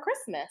 weeks before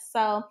Christmas.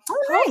 So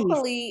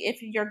hopefully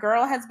if your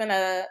girl has been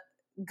a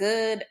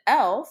good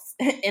elf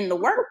in the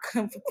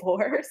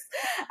workforce,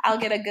 I'll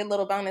get a good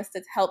little bonus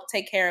to help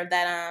take care of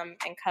that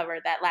and cover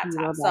that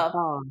laptop.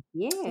 So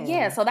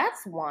yeah, so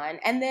that's one.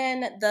 And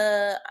then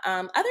the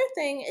other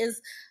thing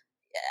is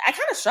I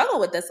kind of struggle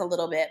with this a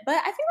little bit, but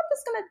I think I'm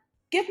just gonna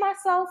give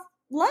myself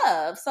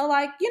love. So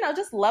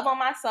just love on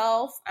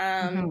myself,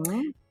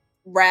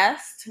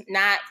 rest,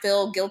 not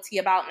feel guilty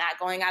about not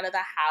going out of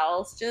the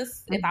house.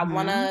 Just if I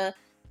want to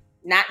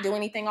not do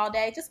anything all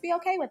day, just be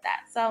okay with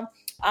that. So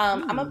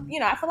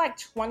I feel like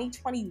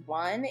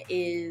 2021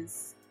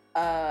 is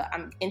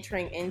I'm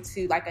entering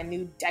into a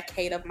new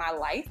decade of my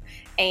life,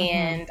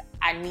 and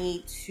I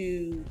need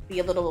to be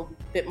a little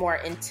bit more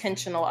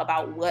intentional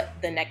about what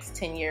the next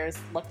 10 years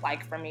look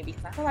like for me,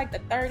 because I feel like the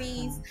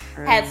 30s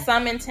had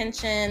some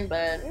intention,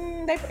 but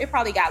it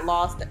probably got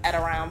lost at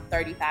around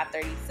 35,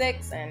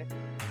 36. And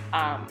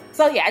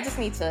so yeah, I just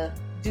need to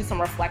do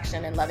some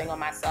reflection and loving on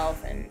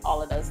myself and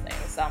all of those things.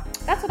 So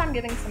that's what I'm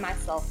giving to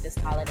myself this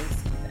holiday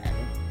season.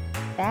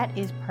 That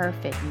is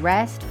perfect.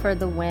 Rest for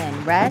the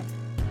win. Rest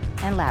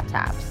and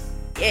laptops.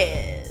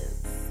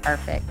 Yes.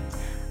 Perfect.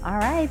 All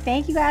right.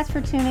 Thank you guys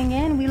for tuning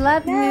in. We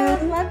love you.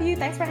 Love you.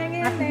 Thanks for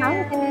hanging in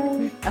there.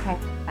 Okay.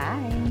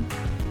 Bye.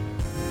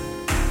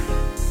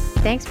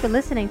 Thanks for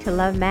listening to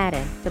Love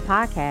Madden, the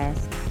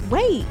podcast.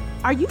 Wait,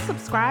 are you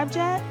subscribed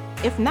yet?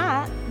 If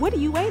not, what are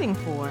you waiting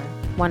for?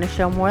 Want to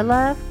show more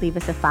love? Leave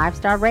us a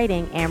 5-star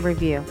rating and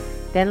review.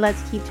 Then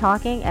let's keep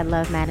talking at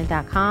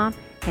lovemadden.com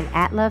and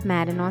at Love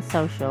Madden on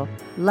social.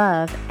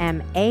 Love,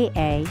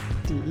 MAADEN.